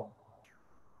Singapore.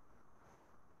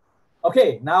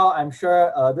 Okay, now I'm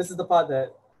sure this is the part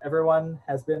that everyone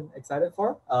has been excited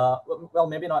for. Well,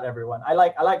 maybe not everyone. I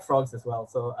like frogs as well,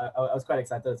 so I was quite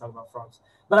excited to talk about frogs.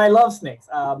 But I love snakes.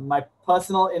 My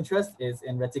personal interest is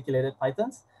in reticulated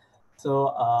pythons, so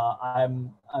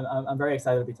I'm very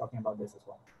excited to be talking about this as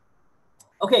well.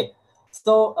 Okay.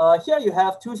 So here you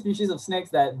have 2 species of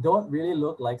snakes that don't really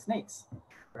look like snakes,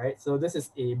 right? So this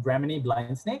is a Brahminy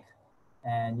blind snake,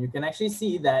 and you can actually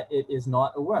see that it is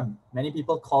not a worm. Many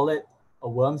people call it a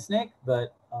worm snake,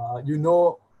 but you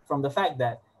know from the fact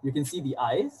that you can see the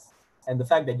eyes and the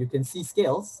fact that you can see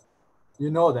scales, you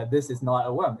know that this is not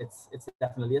a worm. It's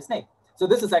definitely a snake. So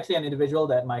this is actually an individual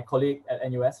that my colleague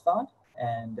at NUS found,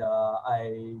 and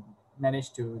I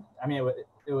managed to, I mean,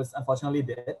 it was unfortunately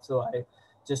dead, so I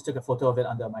just took a photo of it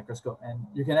under a microscope and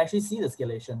you can actually see the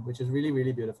scalation, which is really,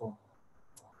 really beautiful.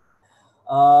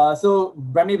 So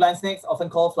Brahminy blind snakes, often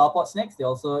called flowerpot snakes, they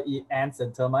also eat ants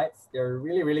and termites. They're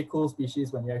really, really cool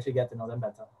species when you actually get to know them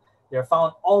better. They're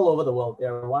found all over the world.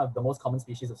 They're one of the most common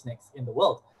species of snakes in the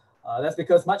world. That's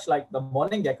because much like the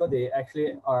mourning gecko, they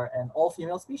actually are an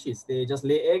all-female species. They just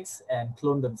lay eggs and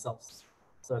clone themselves.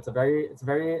 So it's a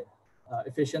very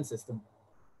efficient system.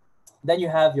 Then you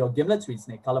have your gimlet reed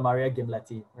snake, Calamaria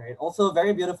gimleti, right? Also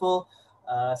very beautiful.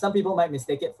 Some people might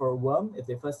mistake it for a worm if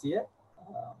they first see it.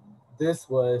 This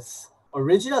was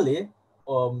originally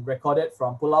recorded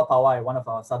from Pulau Pawai, one of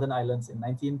our southern islands, in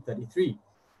 1933.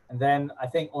 And then I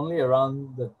think only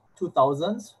around the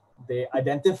 2000s, they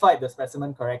identified the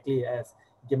specimen correctly as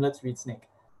gimlet reed snake.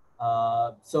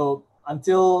 So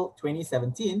until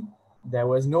 2017, there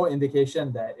was no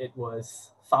indication that it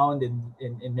was found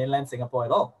in mainland Singapore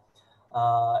at all.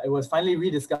 It was finally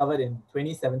rediscovered in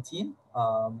 2017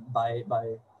 by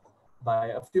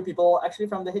a few people actually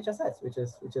from the HSS, which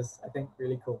is I think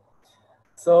really cool.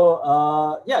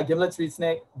 So yeah, gimlet reed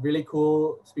snake, really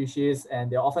cool species,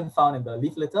 and they're often found in the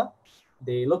leaf litter.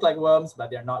 They look like worms, but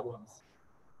they're not worms.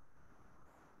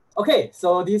 Okay,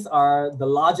 so these are the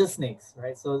largest snakes,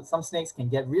 right? So some snakes can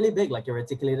get really big, like your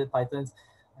reticulated pythons,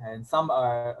 and some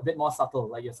are a bit more subtle,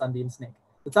 like your sunbeam snake.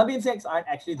 The sunbeam snakes aren't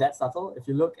actually that subtle. If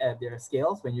you look at their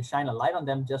scales, when you shine a light on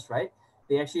them just right,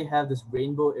 they actually have this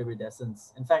rainbow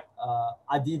iridescence. In fact,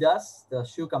 Adidas, the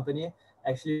shoe company,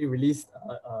 actually released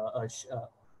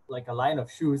like a line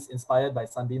of shoes inspired by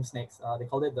sunbeam snakes. They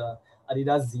called it the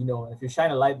Adidas Zeno. And if you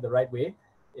shine a light the right way,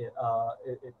 it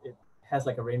has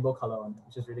like a rainbow color on it,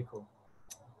 which is really cool.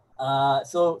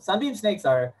 So sunbeam snakes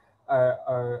are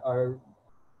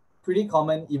pretty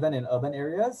common even in urban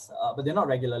areas, but they're not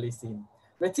regularly seen.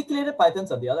 Reticulated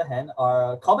pythons, on the other hand,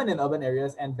 are common in urban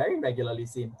areas and very regularly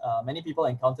seen. Many people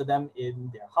encounter them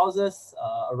in their houses,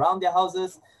 around their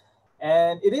houses,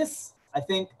 and it is, I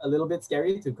think, a little bit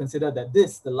scary to consider that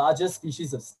this, the largest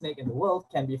species of snake in the world,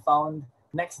 can be found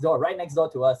next door, right next door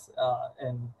to us,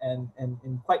 and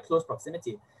in quite close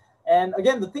proximity. And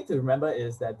again, the thing to remember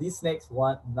is that these snakes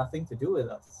want nothing to do with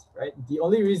us, right? The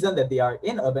only reason that they are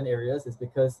in urban areas is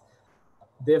because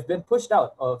they've been pushed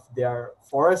out of their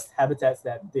forest habitats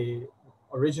that they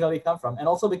originally come from, and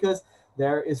also because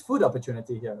there is food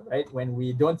opportunity here, right? When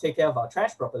we don't take care of our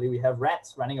trash properly, we have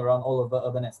rats running around all over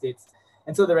urban estates.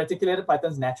 And so the reticulated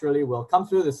pythons naturally will come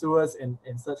through the sewers in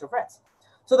search of rats.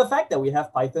 So the fact that we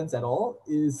have pythons at all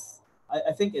is,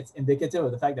 I think it's indicative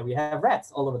of the fact that we have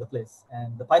rats all over the place.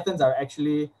 And the pythons are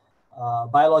actually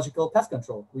biological pest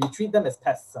control. We treat them as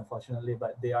pests, unfortunately,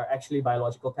 but they are actually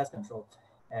biological pest control.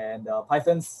 And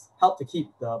pythons help to keep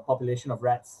the population of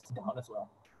rats down as well.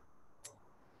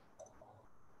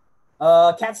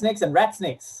 Cat snakes and rat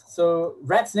snakes. So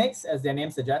rat snakes, as their name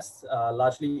suggests,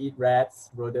 largely eat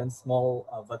rats, rodents, small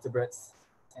vertebrates.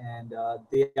 And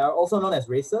they are also known as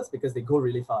racers because they go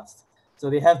really fast. So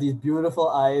they have these beautiful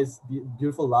eyes,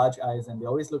 beautiful large eyes, and they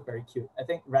always look very cute. I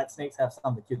think rat snakes have some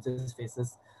of the cutest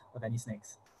faces of any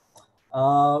snakes.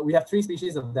 We have 3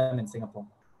 species of them in Singapore.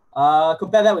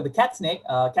 Compare that with the cat snake.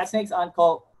 Cat snakes aren't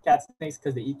called cat snakes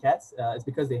because they eat cats. It's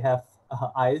because they have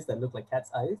eyes that look like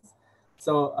cat's eyes.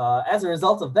 So as a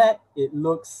result of that, it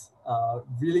looks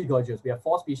really gorgeous. We have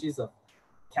 4 species of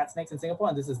cat snakes in Singapore,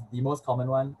 and this is the most common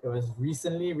one. It was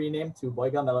recently renamed to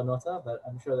Boiga melanota, but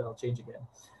I'm sure that'll change again.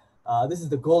 This is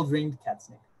the gold-ringed cat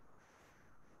snake.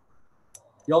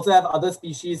 You also have other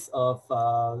species of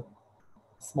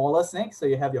smaller snakes. So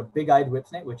you have your big-eyed whip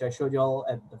snake, which I showed you all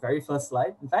at the very first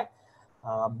slide. In fact,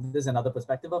 this is another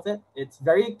perspective of it. It's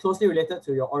very closely related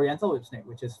to your oriental whip snake,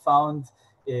 which is found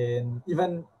in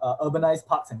even urbanized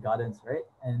parks and gardens, right?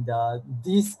 And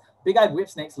these big-eyed whip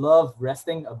snakes love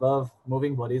resting above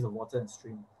moving bodies of water and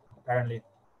stream, apparently.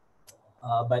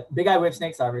 But big-eyed whip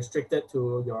snakes are restricted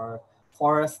to your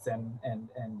forests and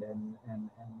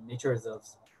nature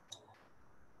reserves.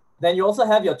 Then you also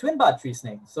have your twin-barred tree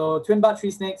snake. So twin-barred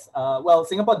tree snakes, well,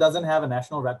 Singapore doesn't have a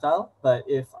national reptile, but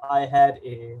if I had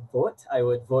a vote, I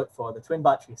would vote for the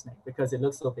twin-barred tree snake because it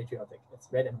looks so patriotic. It's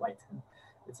red and white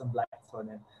with some black thrown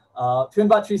in.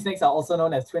 Twin-barred tree snakes are also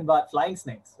known as twin-barred flying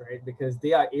snakes, right? Because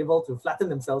they are able to flatten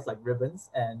themselves like ribbons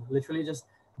and literally just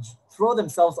throw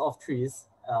themselves off trees,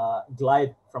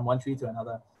 glide from one tree to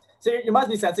another. So you must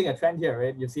be sensing a trend here,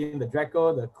 right? You've seen the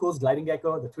Draco, the Cool's gliding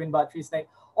gecko, the twin-barred tree snake,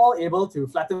 all able to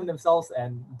flatten themselves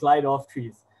and glide off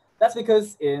trees. That's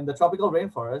because in the tropical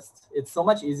rainforest, it's so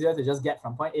much easier to just get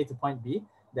from point A to point B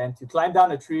than to climb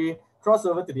down a tree, cross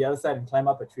over to the other side and climb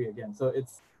up a tree again. So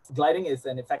gliding is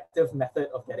an effective method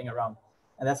of getting around.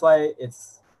 And that's why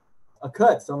it's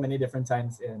occurred so many different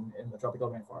times in the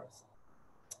tropical rainforest.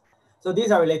 So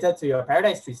these are related to your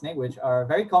paradise tree snake, which are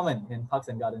very common in parks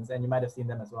and gardens, and you might have seen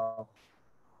them as well.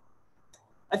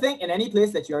 I think in any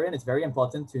place that you're in, it's very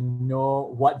important to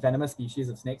know what venomous species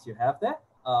of snakes you have there.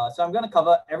 So I'm going to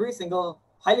cover every single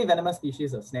highly venomous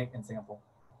species of snake in Singapore.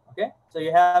 Okay, so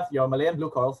you have your Malayan blue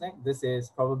coral snake. This is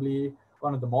probably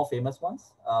one of the more famous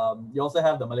ones. You also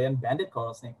have the Malayan banded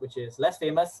coral snake, which is less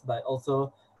famous, but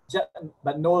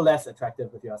no less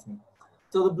attractive, if you ask me.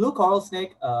 So the blue coral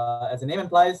snake, as the name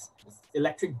implies, is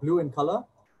electric blue in color,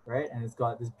 right? And it's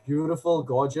got this beautiful,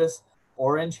 gorgeous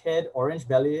orange head, orange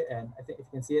belly, and I think if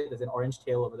you can see it, there's an orange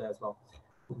tail over there as well.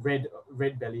 Red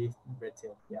belly, red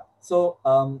tail, yeah. So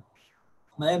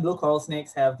Malayan blue coral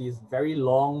snakes have these very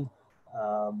long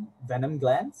venom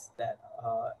glands that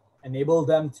enable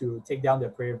them to take down their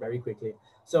prey very quickly.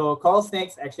 So coral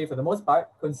snakes actually, for the most part,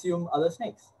 consume other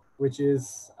snakes, which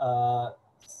is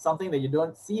something that you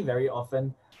don't see very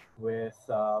often with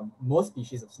most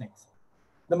species of snakes.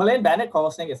 The Malayan banded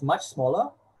coral snake is much smaller,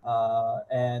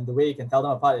 and the way you can tell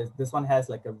them apart is this one has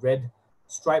like a red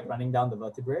stripe running down the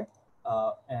vertebrae,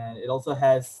 and it also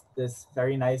has this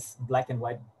very nice black and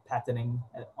white patterning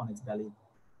on its belly.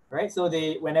 right? So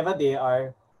whenever they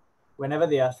are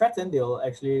threatened, they'll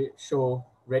actually show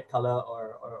red color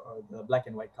or the black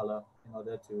and white color in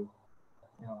order to,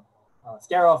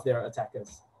 scare off their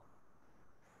attackers.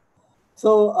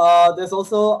 So there's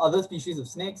also other species of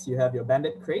snakes. You have your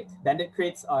banded crate. Banded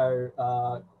crates are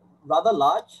rather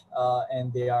large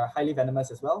and they are highly venomous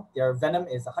as well. Their venom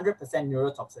is 100%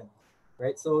 neurotoxin,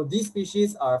 right? So these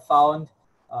species are found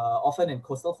often in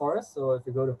coastal forests. So if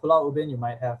you go to Pulau Ubin, you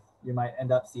might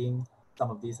end up seeing some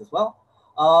of these as well.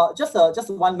 Just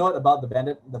one note about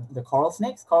the coral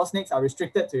snakes. Coral snakes are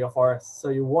restricted to your forests, so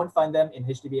you won't find them in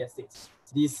HDB estates.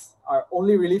 These are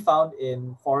only really found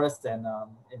in forests and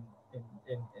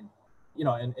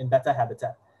in better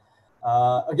habitat.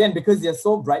 Again, because they're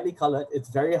so brightly colored, it's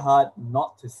very hard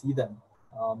not to see them.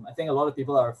 I think a lot of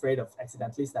people are afraid of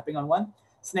accidentally stepping on one.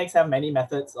 Snakes have many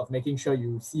methods of making sure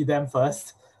you see them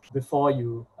first before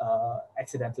you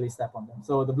accidentally step on them.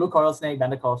 So the blue coral snake,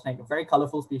 banded coral snake, a very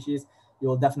colorful species, you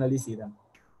will definitely see them.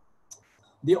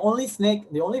 The only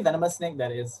venomous snake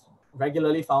that is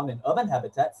regularly found in urban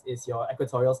habitats is your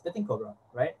equatorial spitting cobra,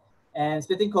 right? And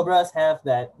spitting cobras have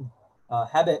that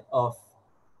habit of,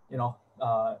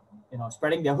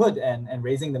 spreading their hood and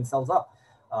raising themselves up,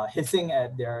 hissing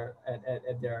at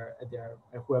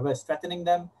whoever is threatening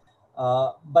them.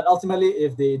 But ultimately,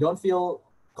 if they don't feel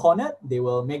cornered, they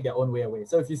will make their own way away.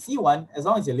 So if you see one, as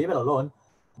long as you leave it alone,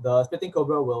 the spitting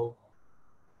cobra will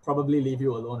probably leave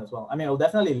you alone as well. I mean, it'll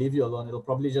definitely leave you alone. It'll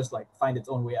probably just find its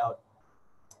own way out.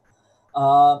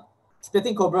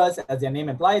 Spitting cobras, as their name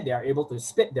implies, they are able to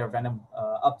spit their venom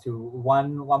up to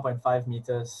 1.5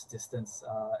 meters distance.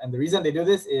 And the reason they do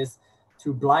this is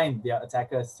to blind their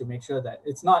attackers, to make sure that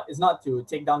it's not to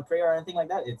take down prey or anything like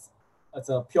that. It's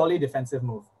a purely defensive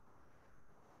move.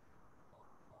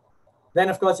 Then,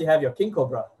 of course, you have your king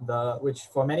cobra, which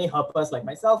for many herpers like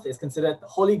myself is considered the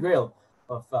holy grail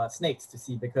of snakes to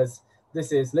see, because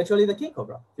this is literally the king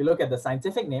cobra. If you look at the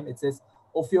scientific name, it says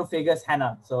Ophiophagus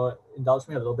hanna. So indulge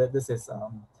me a little bit. This is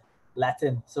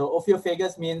Latin. So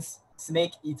Ophiophagus means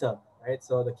snake eater, right?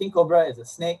 So the king cobra is a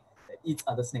snake that eats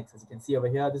other snakes. As you can see over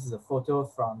here, this is a photo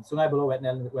from Sungai Buloh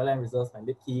Wetland Reserves by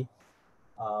Lipke.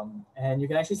 And you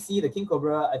can actually see the king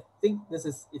cobra. I think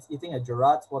it's eating a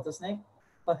Gerard's water snake,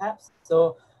 perhaps.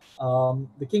 So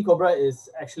the king cobra is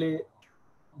actually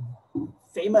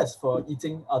famous for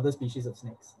eating other species of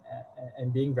snakes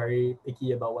and being very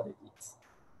picky about what it eats.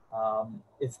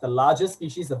 It's the largest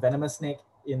species of venomous snake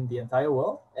in the entire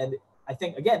world. And I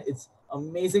think, again, it's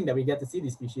amazing that we get to see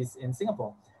these species in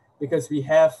Singapore, because we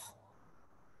have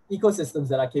ecosystems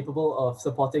that are capable of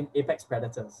supporting apex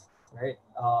predators, right?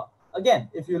 Again,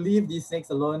 if you leave these snakes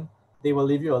alone, they will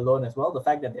leave you alone as well. The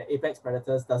fact that they're apex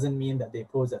predators doesn't mean that they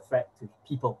pose a threat to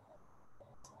people.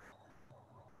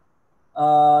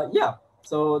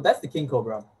 So that's the king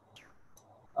cobra.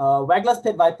 Waggler's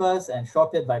pit vipers and shore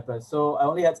pit vipers. So I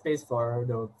only had space for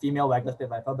the female Waggler's pit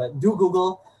viper, but do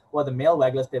Google what the male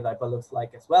Waggler's pit viper looks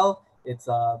like as well. It's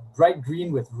bright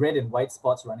green with red and white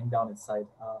spots running down its side.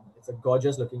 It's a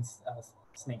gorgeous looking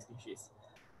snake species.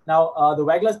 Now, the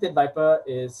Waggler's pit viper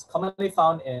is commonly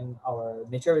found in our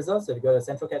nature reserve. So if you go to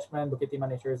Central Catchment, Bukit Timah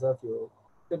Nature Reserve, you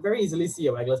could very easily see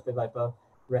a Waggler's pit viper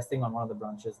resting on one of the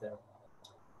branches there.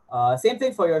 Same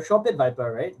thing for your shore pit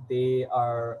viper, right? They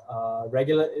are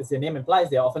regular, as their name implies,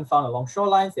 they are often found along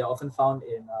shorelines. They are often found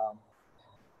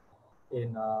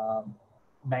in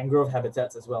mangrove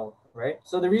habitats as well, right?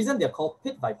 So the reason they're called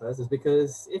pit vipers is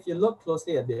because if you look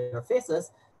closely at their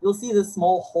faces, you'll see this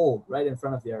small hole right in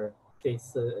front of their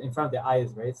face, in front of their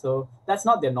eyes, right? So that's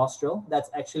not their nostril. That's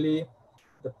actually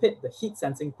the pit, the heat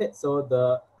sensing pit. So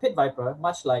the pit viper,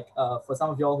 much like for some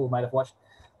of y'all who might have watched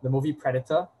the movie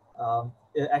Predator,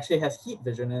 it actually has heat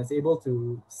vision and is able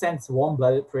to sense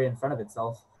warm-blooded prey in front of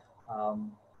itself,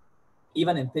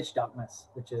 even in pitch darkness,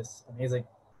 which is amazing.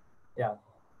 Yeah.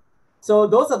 So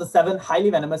those are the 7 highly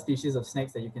venomous species of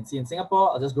snakes that you can see in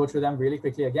Singapore. I'll just go through them really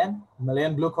quickly again.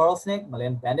 Malayan blue coral snake,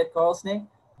 Malayan banded coral snake,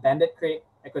 banded crate,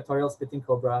 equatorial spitting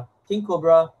cobra, king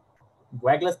cobra,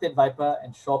 Waggler's pit viper,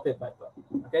 and shore pit viper.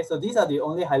 Okay, so these are the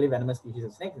only highly venomous species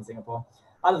of snakes in Singapore.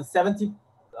 Out of the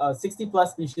 60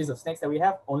 plus species of snakes that we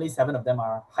have, only 7 of them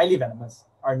are highly venomous,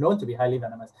 are known to be highly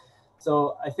venomous.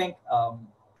 So I think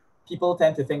people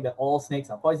tend to think that all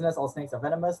snakes are poisonous, all snakes are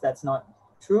venomous. That's not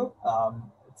true.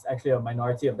 It's actually a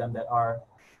minority of them that are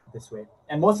this way.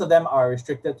 And most of them are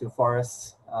restricted to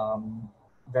forests.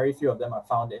 Very few of them are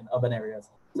found in urban areas.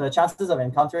 So the chances of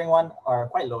encountering one are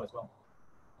quite low as well.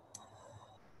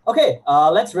 Okay,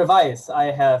 let's revise. I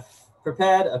have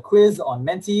prepared a quiz on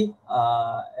Menti,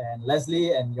 and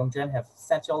Leslie and Yongzhen have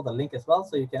sent you all the link as well.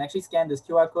 So you can actually scan this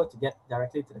QR code to get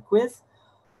directly to the quiz.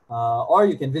 or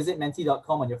you can visit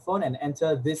menti.com on your phone and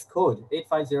enter this code,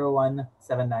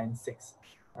 8501796.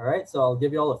 All right, so I'll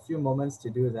give you all a few moments to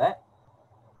do that.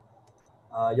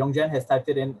 Yongjen has typed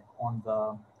it in on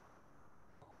the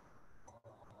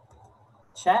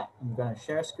chat. I'm going to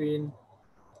share screen.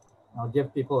 I'll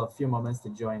give people a few moments to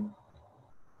join.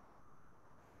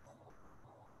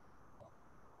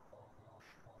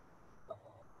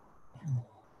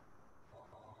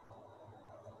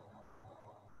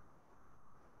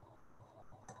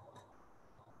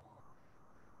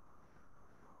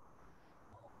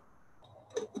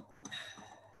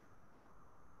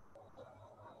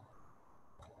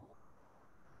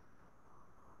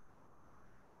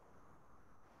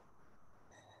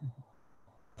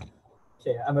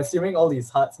 Okay, I'm assuming all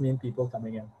these hearts mean people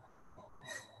coming in.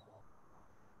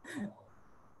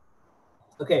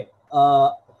 Okay,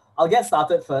 I'll get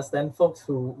started first, then folks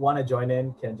who want to join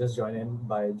in can just join in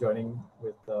by joining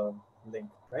with the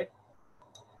link, right?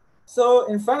 So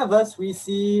in front of us, we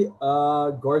see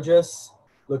a gorgeous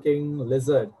looking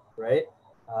lizard, right?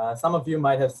 Some of you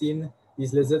might have seen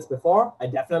these lizards before. I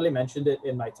definitely mentioned it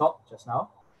in my talk just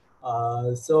now.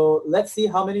 So let's see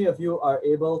how many of you are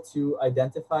able to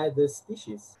identify this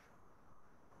species.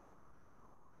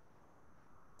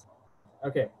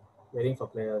 Okay, waiting for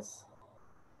players.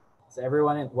 So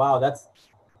everyone in, wow, that's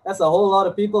a whole lot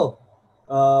of people.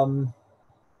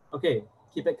 Okay,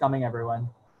 keep it coming,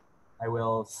 everyone. I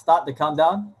will start the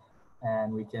countdown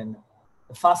and we can,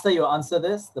 the faster you answer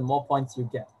this, the more points you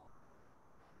get.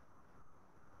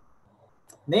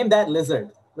 Name that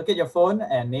lizard. Look at your phone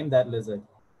and name that lizard.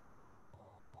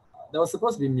 There was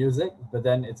supposed to be music, but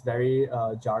then it's very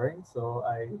jarring, so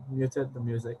I muted the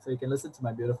music so you can listen to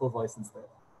my beautiful voice instead.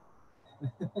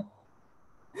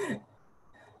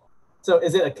 So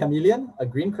is it a chameleon, a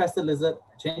green-crested lizard,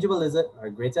 a changeable lizard, or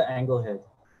a greater anglehead?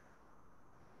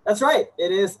 That's right,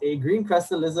 it is a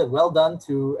green-crested lizard. Well done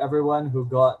to everyone who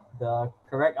got the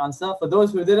correct answer. For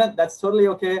those who didn't, that's totally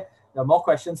okay. There are more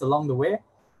questions along the way.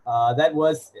 That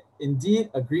was indeed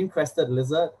a green-crested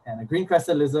lizard, and a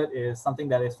green-crested lizard is something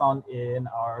that is found in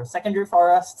our secondary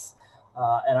forests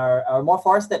and our more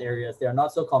forested areas. They are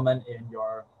not so common in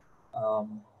your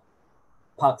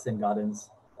parks and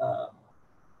gardens.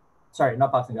 Sorry,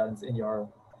 not parks and gardens, in your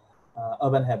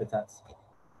urban habitats.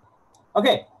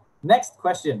 Okay, next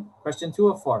question. Question 2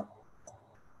 of 4.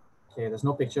 Okay, there's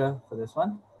no picture for this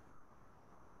one.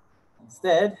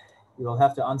 Instead, you will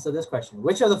have to answer this question.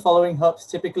 Which of the following herbs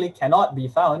typically cannot be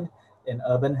found in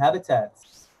urban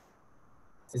habitats?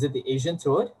 Is it the Asian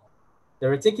toad, the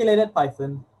reticulated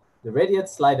python, the red-eared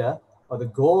slider, or the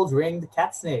gold-ringed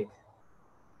cat snake?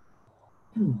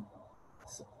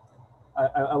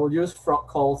 I will use frog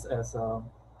calls as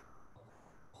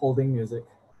holding music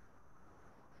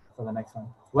for the next one.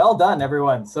 Well done,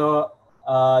 everyone. So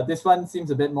this one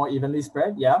seems a bit more evenly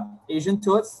spread. Yeah, Asian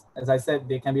toads, as I said,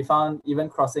 they can be found even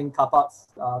crossing car parks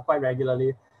quite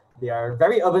regularly. They are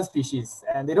very urban species,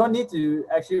 and they don't need to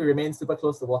actually remain super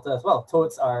close to water as well.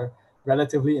 Toads are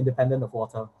relatively independent of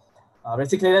water.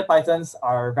 Reticulated pythons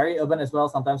are very urban as well,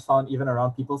 sometimes found even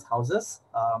around people's houses.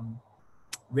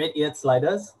 Red-eared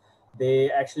sliders,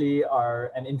 they actually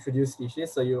are an introduced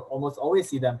species, so you almost always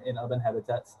see them in urban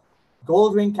habitats.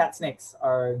 Gold-ringed cat snakes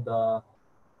are the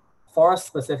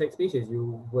forest-specific species.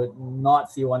 You would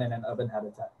not see one in an urban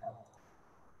habitat.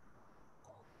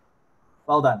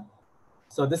 Well done.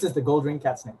 So this is the gold-ringed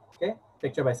cat snake, okay?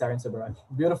 Picture by Sarin Subaraj.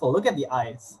 Beautiful, look at the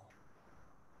eyes.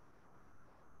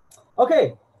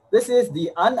 Okay, this is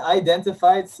the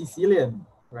unidentified Sicilian,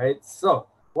 right? So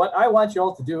what I want you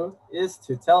all to do is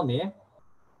to tell me,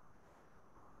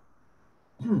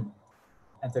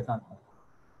 enter count.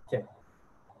 Okay.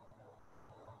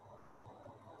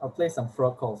 I'll play some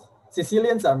frog calls.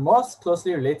 Sicilians are most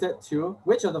closely related to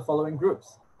which of the following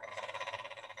groups?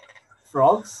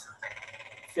 Frogs,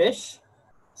 fish,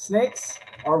 snakes,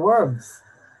 or worms?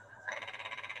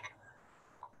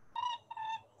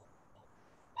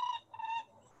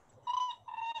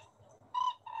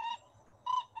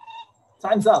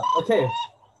 Time's up. Okay.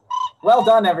 Well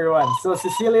done, everyone. So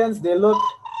Sicilians, they look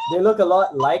a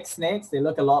lot like snakes. They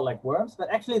look a lot like worms, but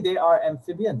actually they are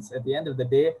amphibians. At the end of the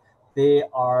day, they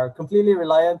are completely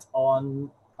reliant on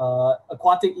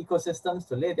aquatic ecosystems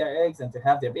to lay their eggs and to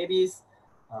have their babies,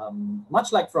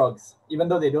 much like frogs. Even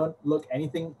though they don't look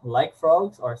anything like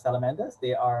frogs or salamanders,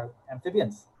 they are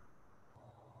amphibians.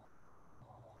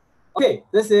 Okay,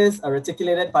 this is a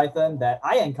reticulated python that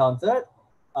I encountered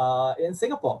in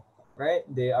Singapore, right?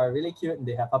 They are really cute and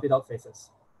they have puppy dog faces.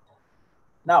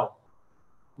 Now,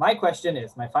 my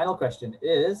final question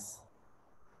is,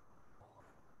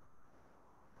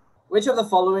 Which of the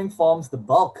following forms the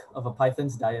bulk of a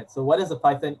python's diet? So what does a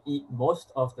python eat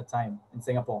most of the time in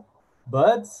Singapore?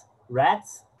 Birds,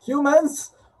 rats,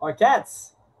 humans, or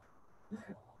cats?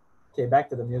 Okay, back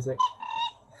to the music.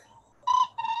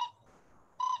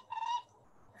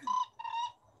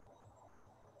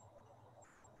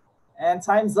 And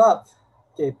time's up.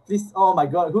 Okay, please, oh my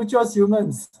God, who chose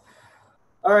humans?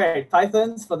 All right,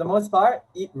 pythons, for the most part,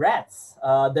 eat rats.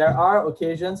 There are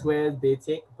occasions where they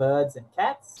take birds and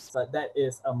cats, but that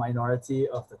is a minority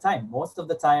of the time. Most of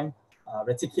the time,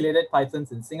 reticulated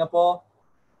pythons in Singapore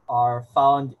are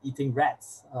found eating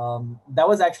rats. That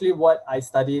was actually what I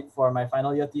studied for my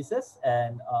final year thesis,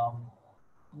 and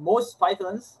most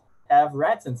pythons have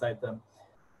rats inside them.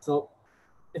 So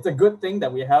it's a good thing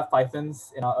that we have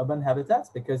pythons in our urban habitats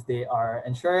because they are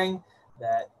ensuring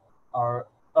that our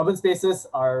urban spaces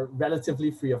are relatively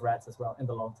free of rats as well in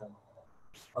the long term.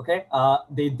 Okay,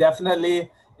 they definitely,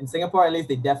 in Singapore at least,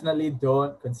 they definitely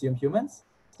don't consume humans.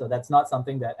 So that's not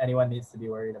something that anyone needs to be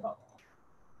worried about.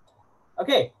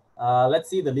 Okay, let's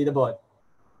see the leaderboard.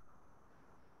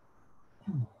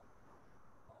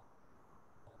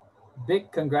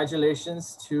 Big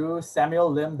congratulations to Samuel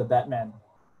Lim, the Batman.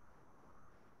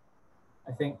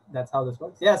 I think that's how this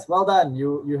works. Yes, well done.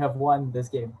 You have won this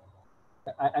game.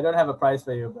 I don't have a prize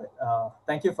for you, but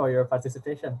thank you for your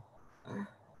participation.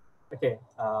 Okay,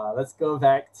 let's go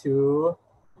back to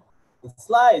the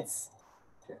slides.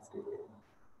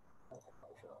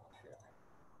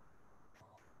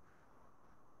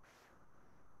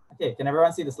 Okay, can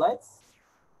everyone see the slides?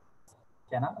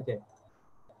 Can I? Okay.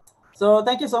 So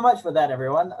thank you so much for that,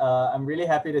 everyone. I'm really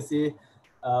happy to see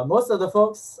most of the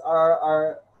folks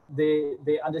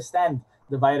they understand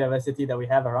the biodiversity that we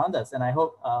have around us, and I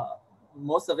hope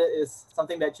most of it is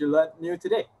something that you learned new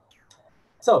today.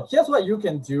 So here's what you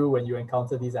can do when you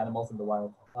encounter these animals in the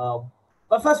wild.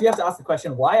 But first, we have to ask the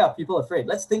question, why are people afraid?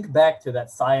 Let's think back to that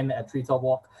sign at Treetop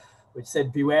Walk, which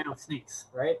said, beware of snakes,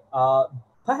 right?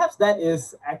 Perhaps that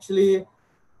is actually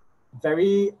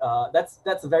that's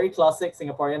a very classic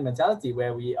Singaporean mentality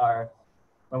where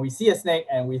when we see a snake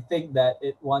and we think that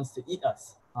it wants to eat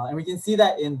us. And we can see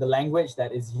that in the language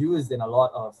that is used in a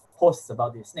lot of posts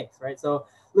about these snakes, right? So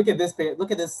look at this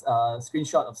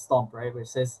screenshot of Stomp, right, which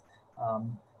says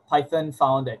python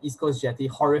found at East Coast Jetty,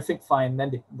 horrific find.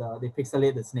 Then they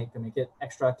pixelate the snake to make it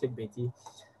extra clickbaity.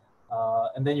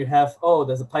 And then you have,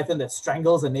 there's a python that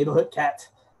strangles a neighborhood cat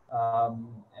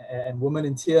and woman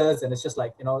in tears, and it's just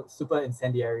like, super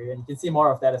incendiary. And you can see more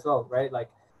of that as well, right? Like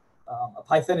a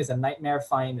python is a nightmare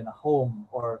find in a home,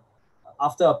 or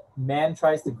after a man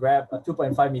tries to grab a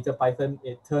 2.5 meter python,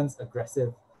 it turns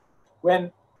aggressive.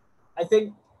 When I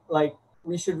think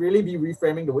we should really be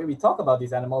reframing the way we talk about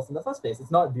these animals in the first place.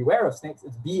 It's not beware of snakes,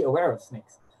 it's be aware of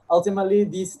snakes. Ultimately,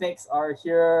 these snakes are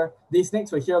here. These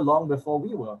snakes were here long before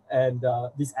we were, and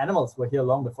these animals were here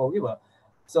long before we were.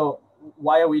 So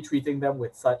why are we treating them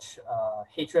with such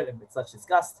hatred and with such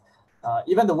disgust?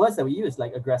 Even the words that we use,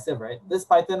 like aggressive, right? This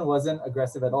python wasn't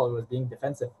aggressive at all. It was being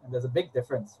defensive. And there's a big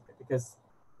difference, right? Because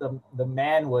the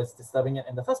man was disturbing it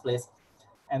in the first place,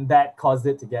 and that caused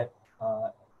it to get,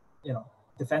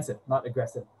 defensive, not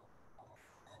aggressive.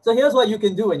 So here's what you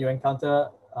can do when you encounter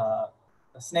a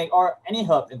snake or any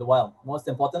herp in the wild. Most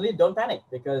importantly, don't panic,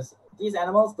 because these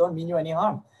animals don't mean you any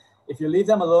harm. If you leave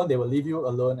them alone, they will leave you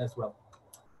alone as well.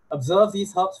 Observe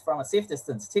these herps from a safe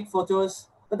distance. Take photos,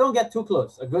 but don't get too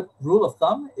close. A good rule of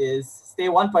thumb is stay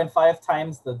 1.5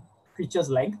 times the creature's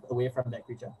length away from that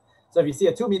creature. So if you see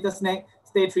a 2-meter snake,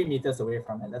 stay 3 meters away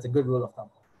from it. That's a good rule of thumb.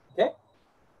 Okay?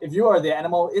 If you or the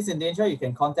animal is in danger, you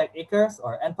can contact ACRES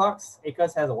or NParks.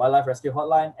 ACRES has a wildlife rescue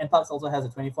hotline. NParks also has a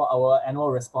 24-hour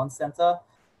annual response center.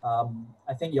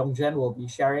 I think Yongzhen will be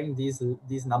sharing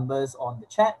these numbers on the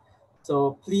chat.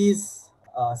 So please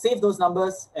save those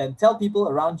numbers and tell people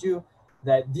around you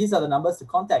that these are the numbers to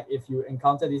contact if you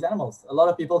encounter these animals. A lot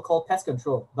of people call pest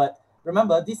control, but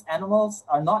remember, these animals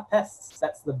are not pests.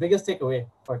 That's the biggest takeaway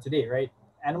for today, right?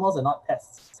 Animals are not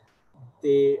pests.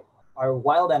 They are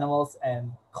wild animals,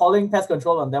 and calling pest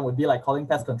control on them would be like calling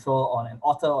pest control on an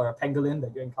otter or a pangolin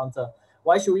that you encounter.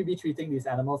 Why should we be treating these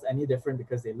animals any different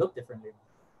because they look differently?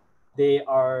 They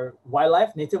are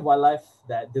wildlife, native wildlife,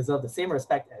 that deserve the same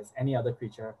respect as any other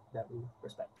creature that we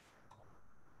respect.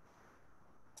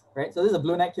 Right, so this is a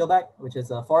blue-necked keelback, which is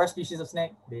a forest species of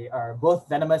snake. They are both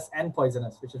venomous and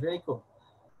poisonous, which is really cool.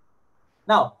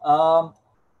 Now,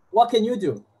 what can you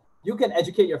do? You can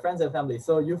educate your friends and family.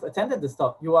 So you've attended this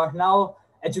talk. You are now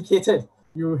educated.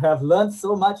 You have learned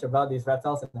so much about these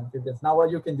reptiles and amphibians. Now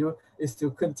what you can do is to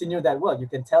continue that work. You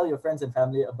can tell your friends and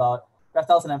family about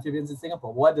reptiles and amphibians in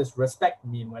Singapore? What does respect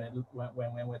mean when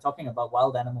we're talking about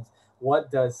wild animals?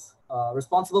 What does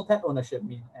responsible pet ownership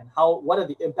mean? And what are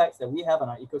the impacts that we have on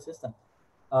our ecosystem?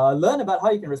 Learn about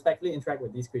how you can respectfully interact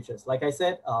with these creatures. Like I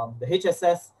said, the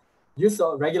HSS use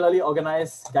regularly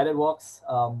organized guided walks.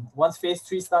 Once phase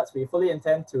 3 starts, we fully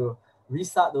intend to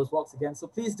restart those walks again. So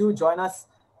please do join us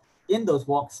in those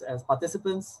walks as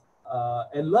participants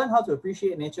and learn how to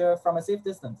appreciate nature from a safe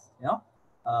distance.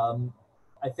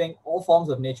 I think all forms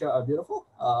of nature are beautiful,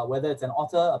 whether it's an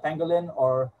otter, a pangolin,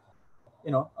 or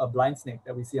a blind snake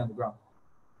that we see on the ground.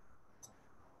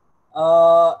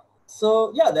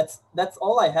 So yeah, that's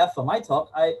all I have for my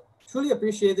talk. I truly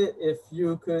appreciate it if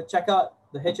you could check out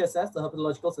the HSS, the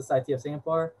Herpetological Society of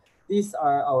Singapore. These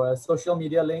are our social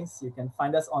media links. You can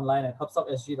find us online at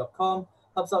herpstocksg.com,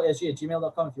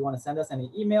 herpstocksg@gmail.com if you want to send us any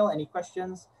email, any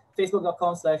questions,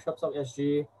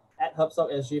 facebook.com/herpstocksg, at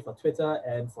herpstocksg for Twitter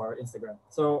and for Instagram.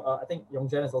 So I think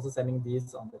Yongzhen is also sending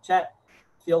these on the chat.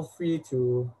 Feel free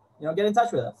to get in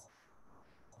touch with us.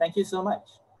 Thank you so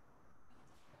much.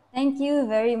 Thank you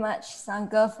very much,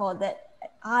 Sankar, for that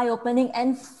eye-opening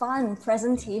and fun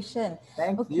presentation.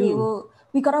 Thank you. Well,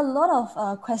 we got a lot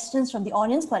of questions from the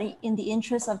audience, but in the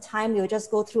interest of time, we'll just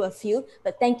go through a few.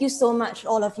 But thank you so much,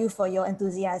 all of you, for your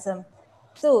enthusiasm.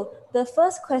 So the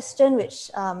first question,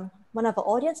 which one of our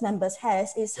audience members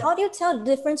has, is how do you tell the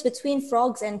difference between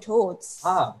frogs and toads?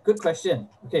 Good question.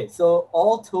 Okay, so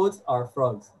all toads are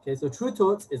frogs. Okay, so true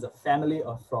toads is a family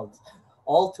of frogs.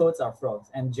 All toads are frogs,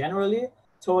 and generally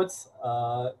toads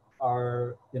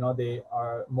they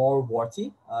are more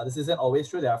warty. This isn't always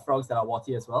true. There are frogs that are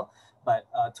warty as well, but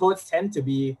toads tend to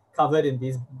be covered in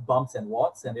these bumps and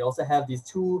warts, and they also have these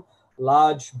 2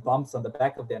 large bumps on the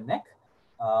back of their neck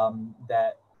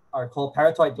that are called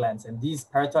parotid glands, and these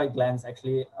parotid glands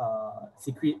actually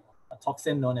secrete a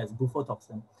toxin known as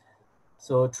bufotoxin.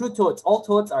 So true toads, all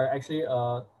toads are actually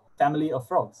a family of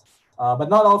frogs. But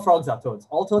not all frogs are toads.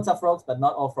 All toads are frogs, but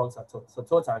not all frogs are toads. So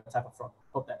toads are a type of frog.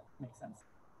 Hope that makes sense.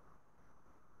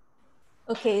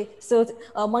 Okay, so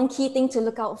one key thing to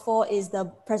look out for is the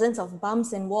presence of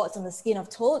bumps and warts on the skin of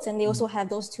toads, and they also have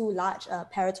those 2 large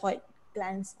parotid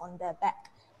glands on their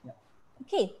back. Yeah.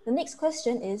 Okay, the next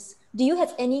question is, do you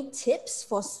have any tips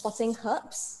for spotting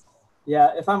herps?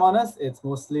 Yeah, if I'm honest, it's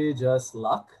mostly just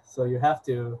luck. So I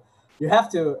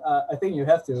think you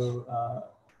have to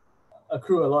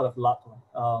accrue a lot of luck.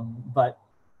 But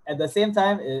at the same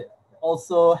time, it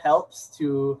also helps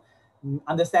to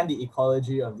understand the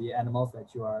ecology of the animals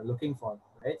that you are looking for,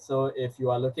 right? So if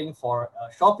you are looking for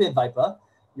a short-pit viper,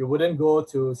 you wouldn't go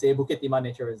to, say, Bukit Timah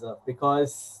Nature Reserve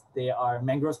because they are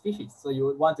mangrove species. So you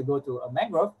would want to go to a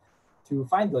mangrove to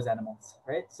find those animals,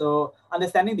 right? So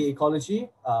understanding the ecology,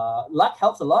 luck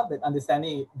helps a lot, but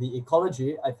understanding the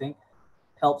ecology, I think,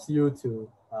 helps you to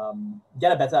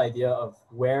get a better idea of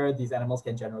where these animals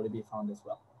can generally be found as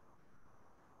well.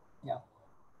 Yeah.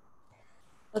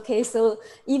 Okay, so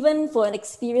even for an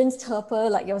experienced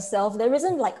herper like yourself, there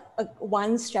isn't like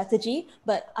one strategy,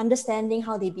 but understanding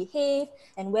how they behave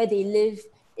and where they live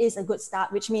is a good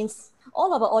start, which means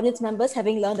all of our audience members,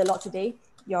 having learned a lot today,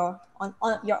 you're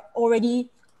already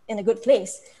in a good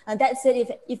place. And that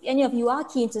said, if any of you are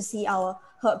keen to see our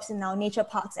herps in our nature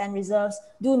parks and reserves,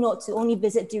 do note to only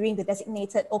visit during the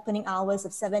designated opening hours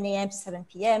of 7 a.m. to 7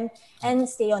 p.m. and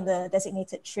stay on the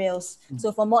designated trails.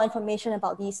 So for more information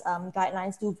about these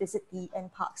guidelines, do visit the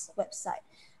NParks website.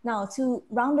 Now, to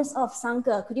round us off,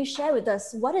 Sankar, could you share with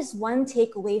us what is one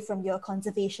takeaway from your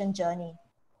conservation journey?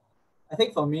 I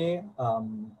think for me,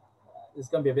 it's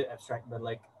going to be a bit abstract, but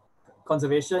like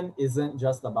conservation isn't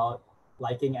just about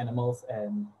liking animals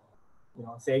and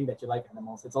saying that you like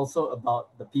animals. It's also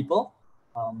about the people.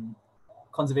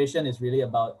 Conservation is really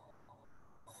about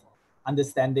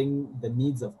understanding the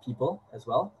needs of people as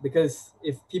well, because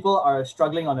if people are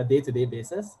struggling on a day-to-day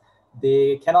basis,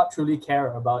 they cannot truly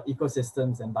care about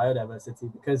ecosystems and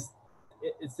biodiversity because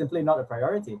it's simply not a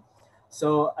priority.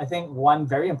 So I think one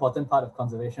very important part of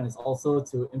conservation is also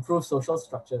to improve social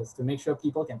structures, to make sure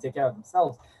people can take care of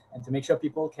themselves and to make sure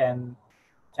people can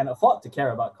afford to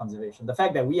care about conservation. The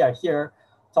fact that we are here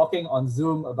talking on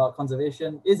Zoom about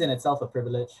conservation is in itself a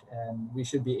privilege, and we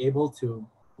should be able to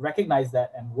recognize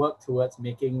that and work towards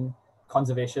making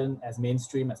conservation as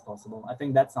mainstream as possible. I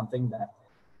think that's something that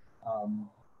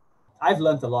I've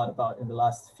learned a lot about in the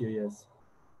last few years.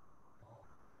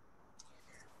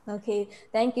 Okay,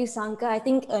 thank you, Sankar. I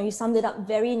think you summed it up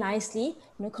very nicely.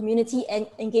 Community and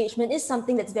engagement is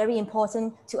something that's very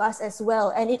important to us as well,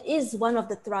 and it is one of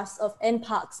the thrusts of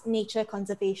NParks Nature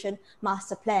Conservation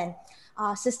Master Plan,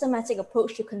 our systematic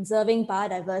approach to conserving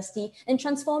biodiversity and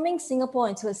transforming Singapore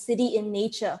into a city in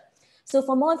nature. So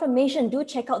for more information, do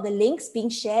check out the links being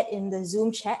shared in the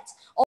Zoom chat.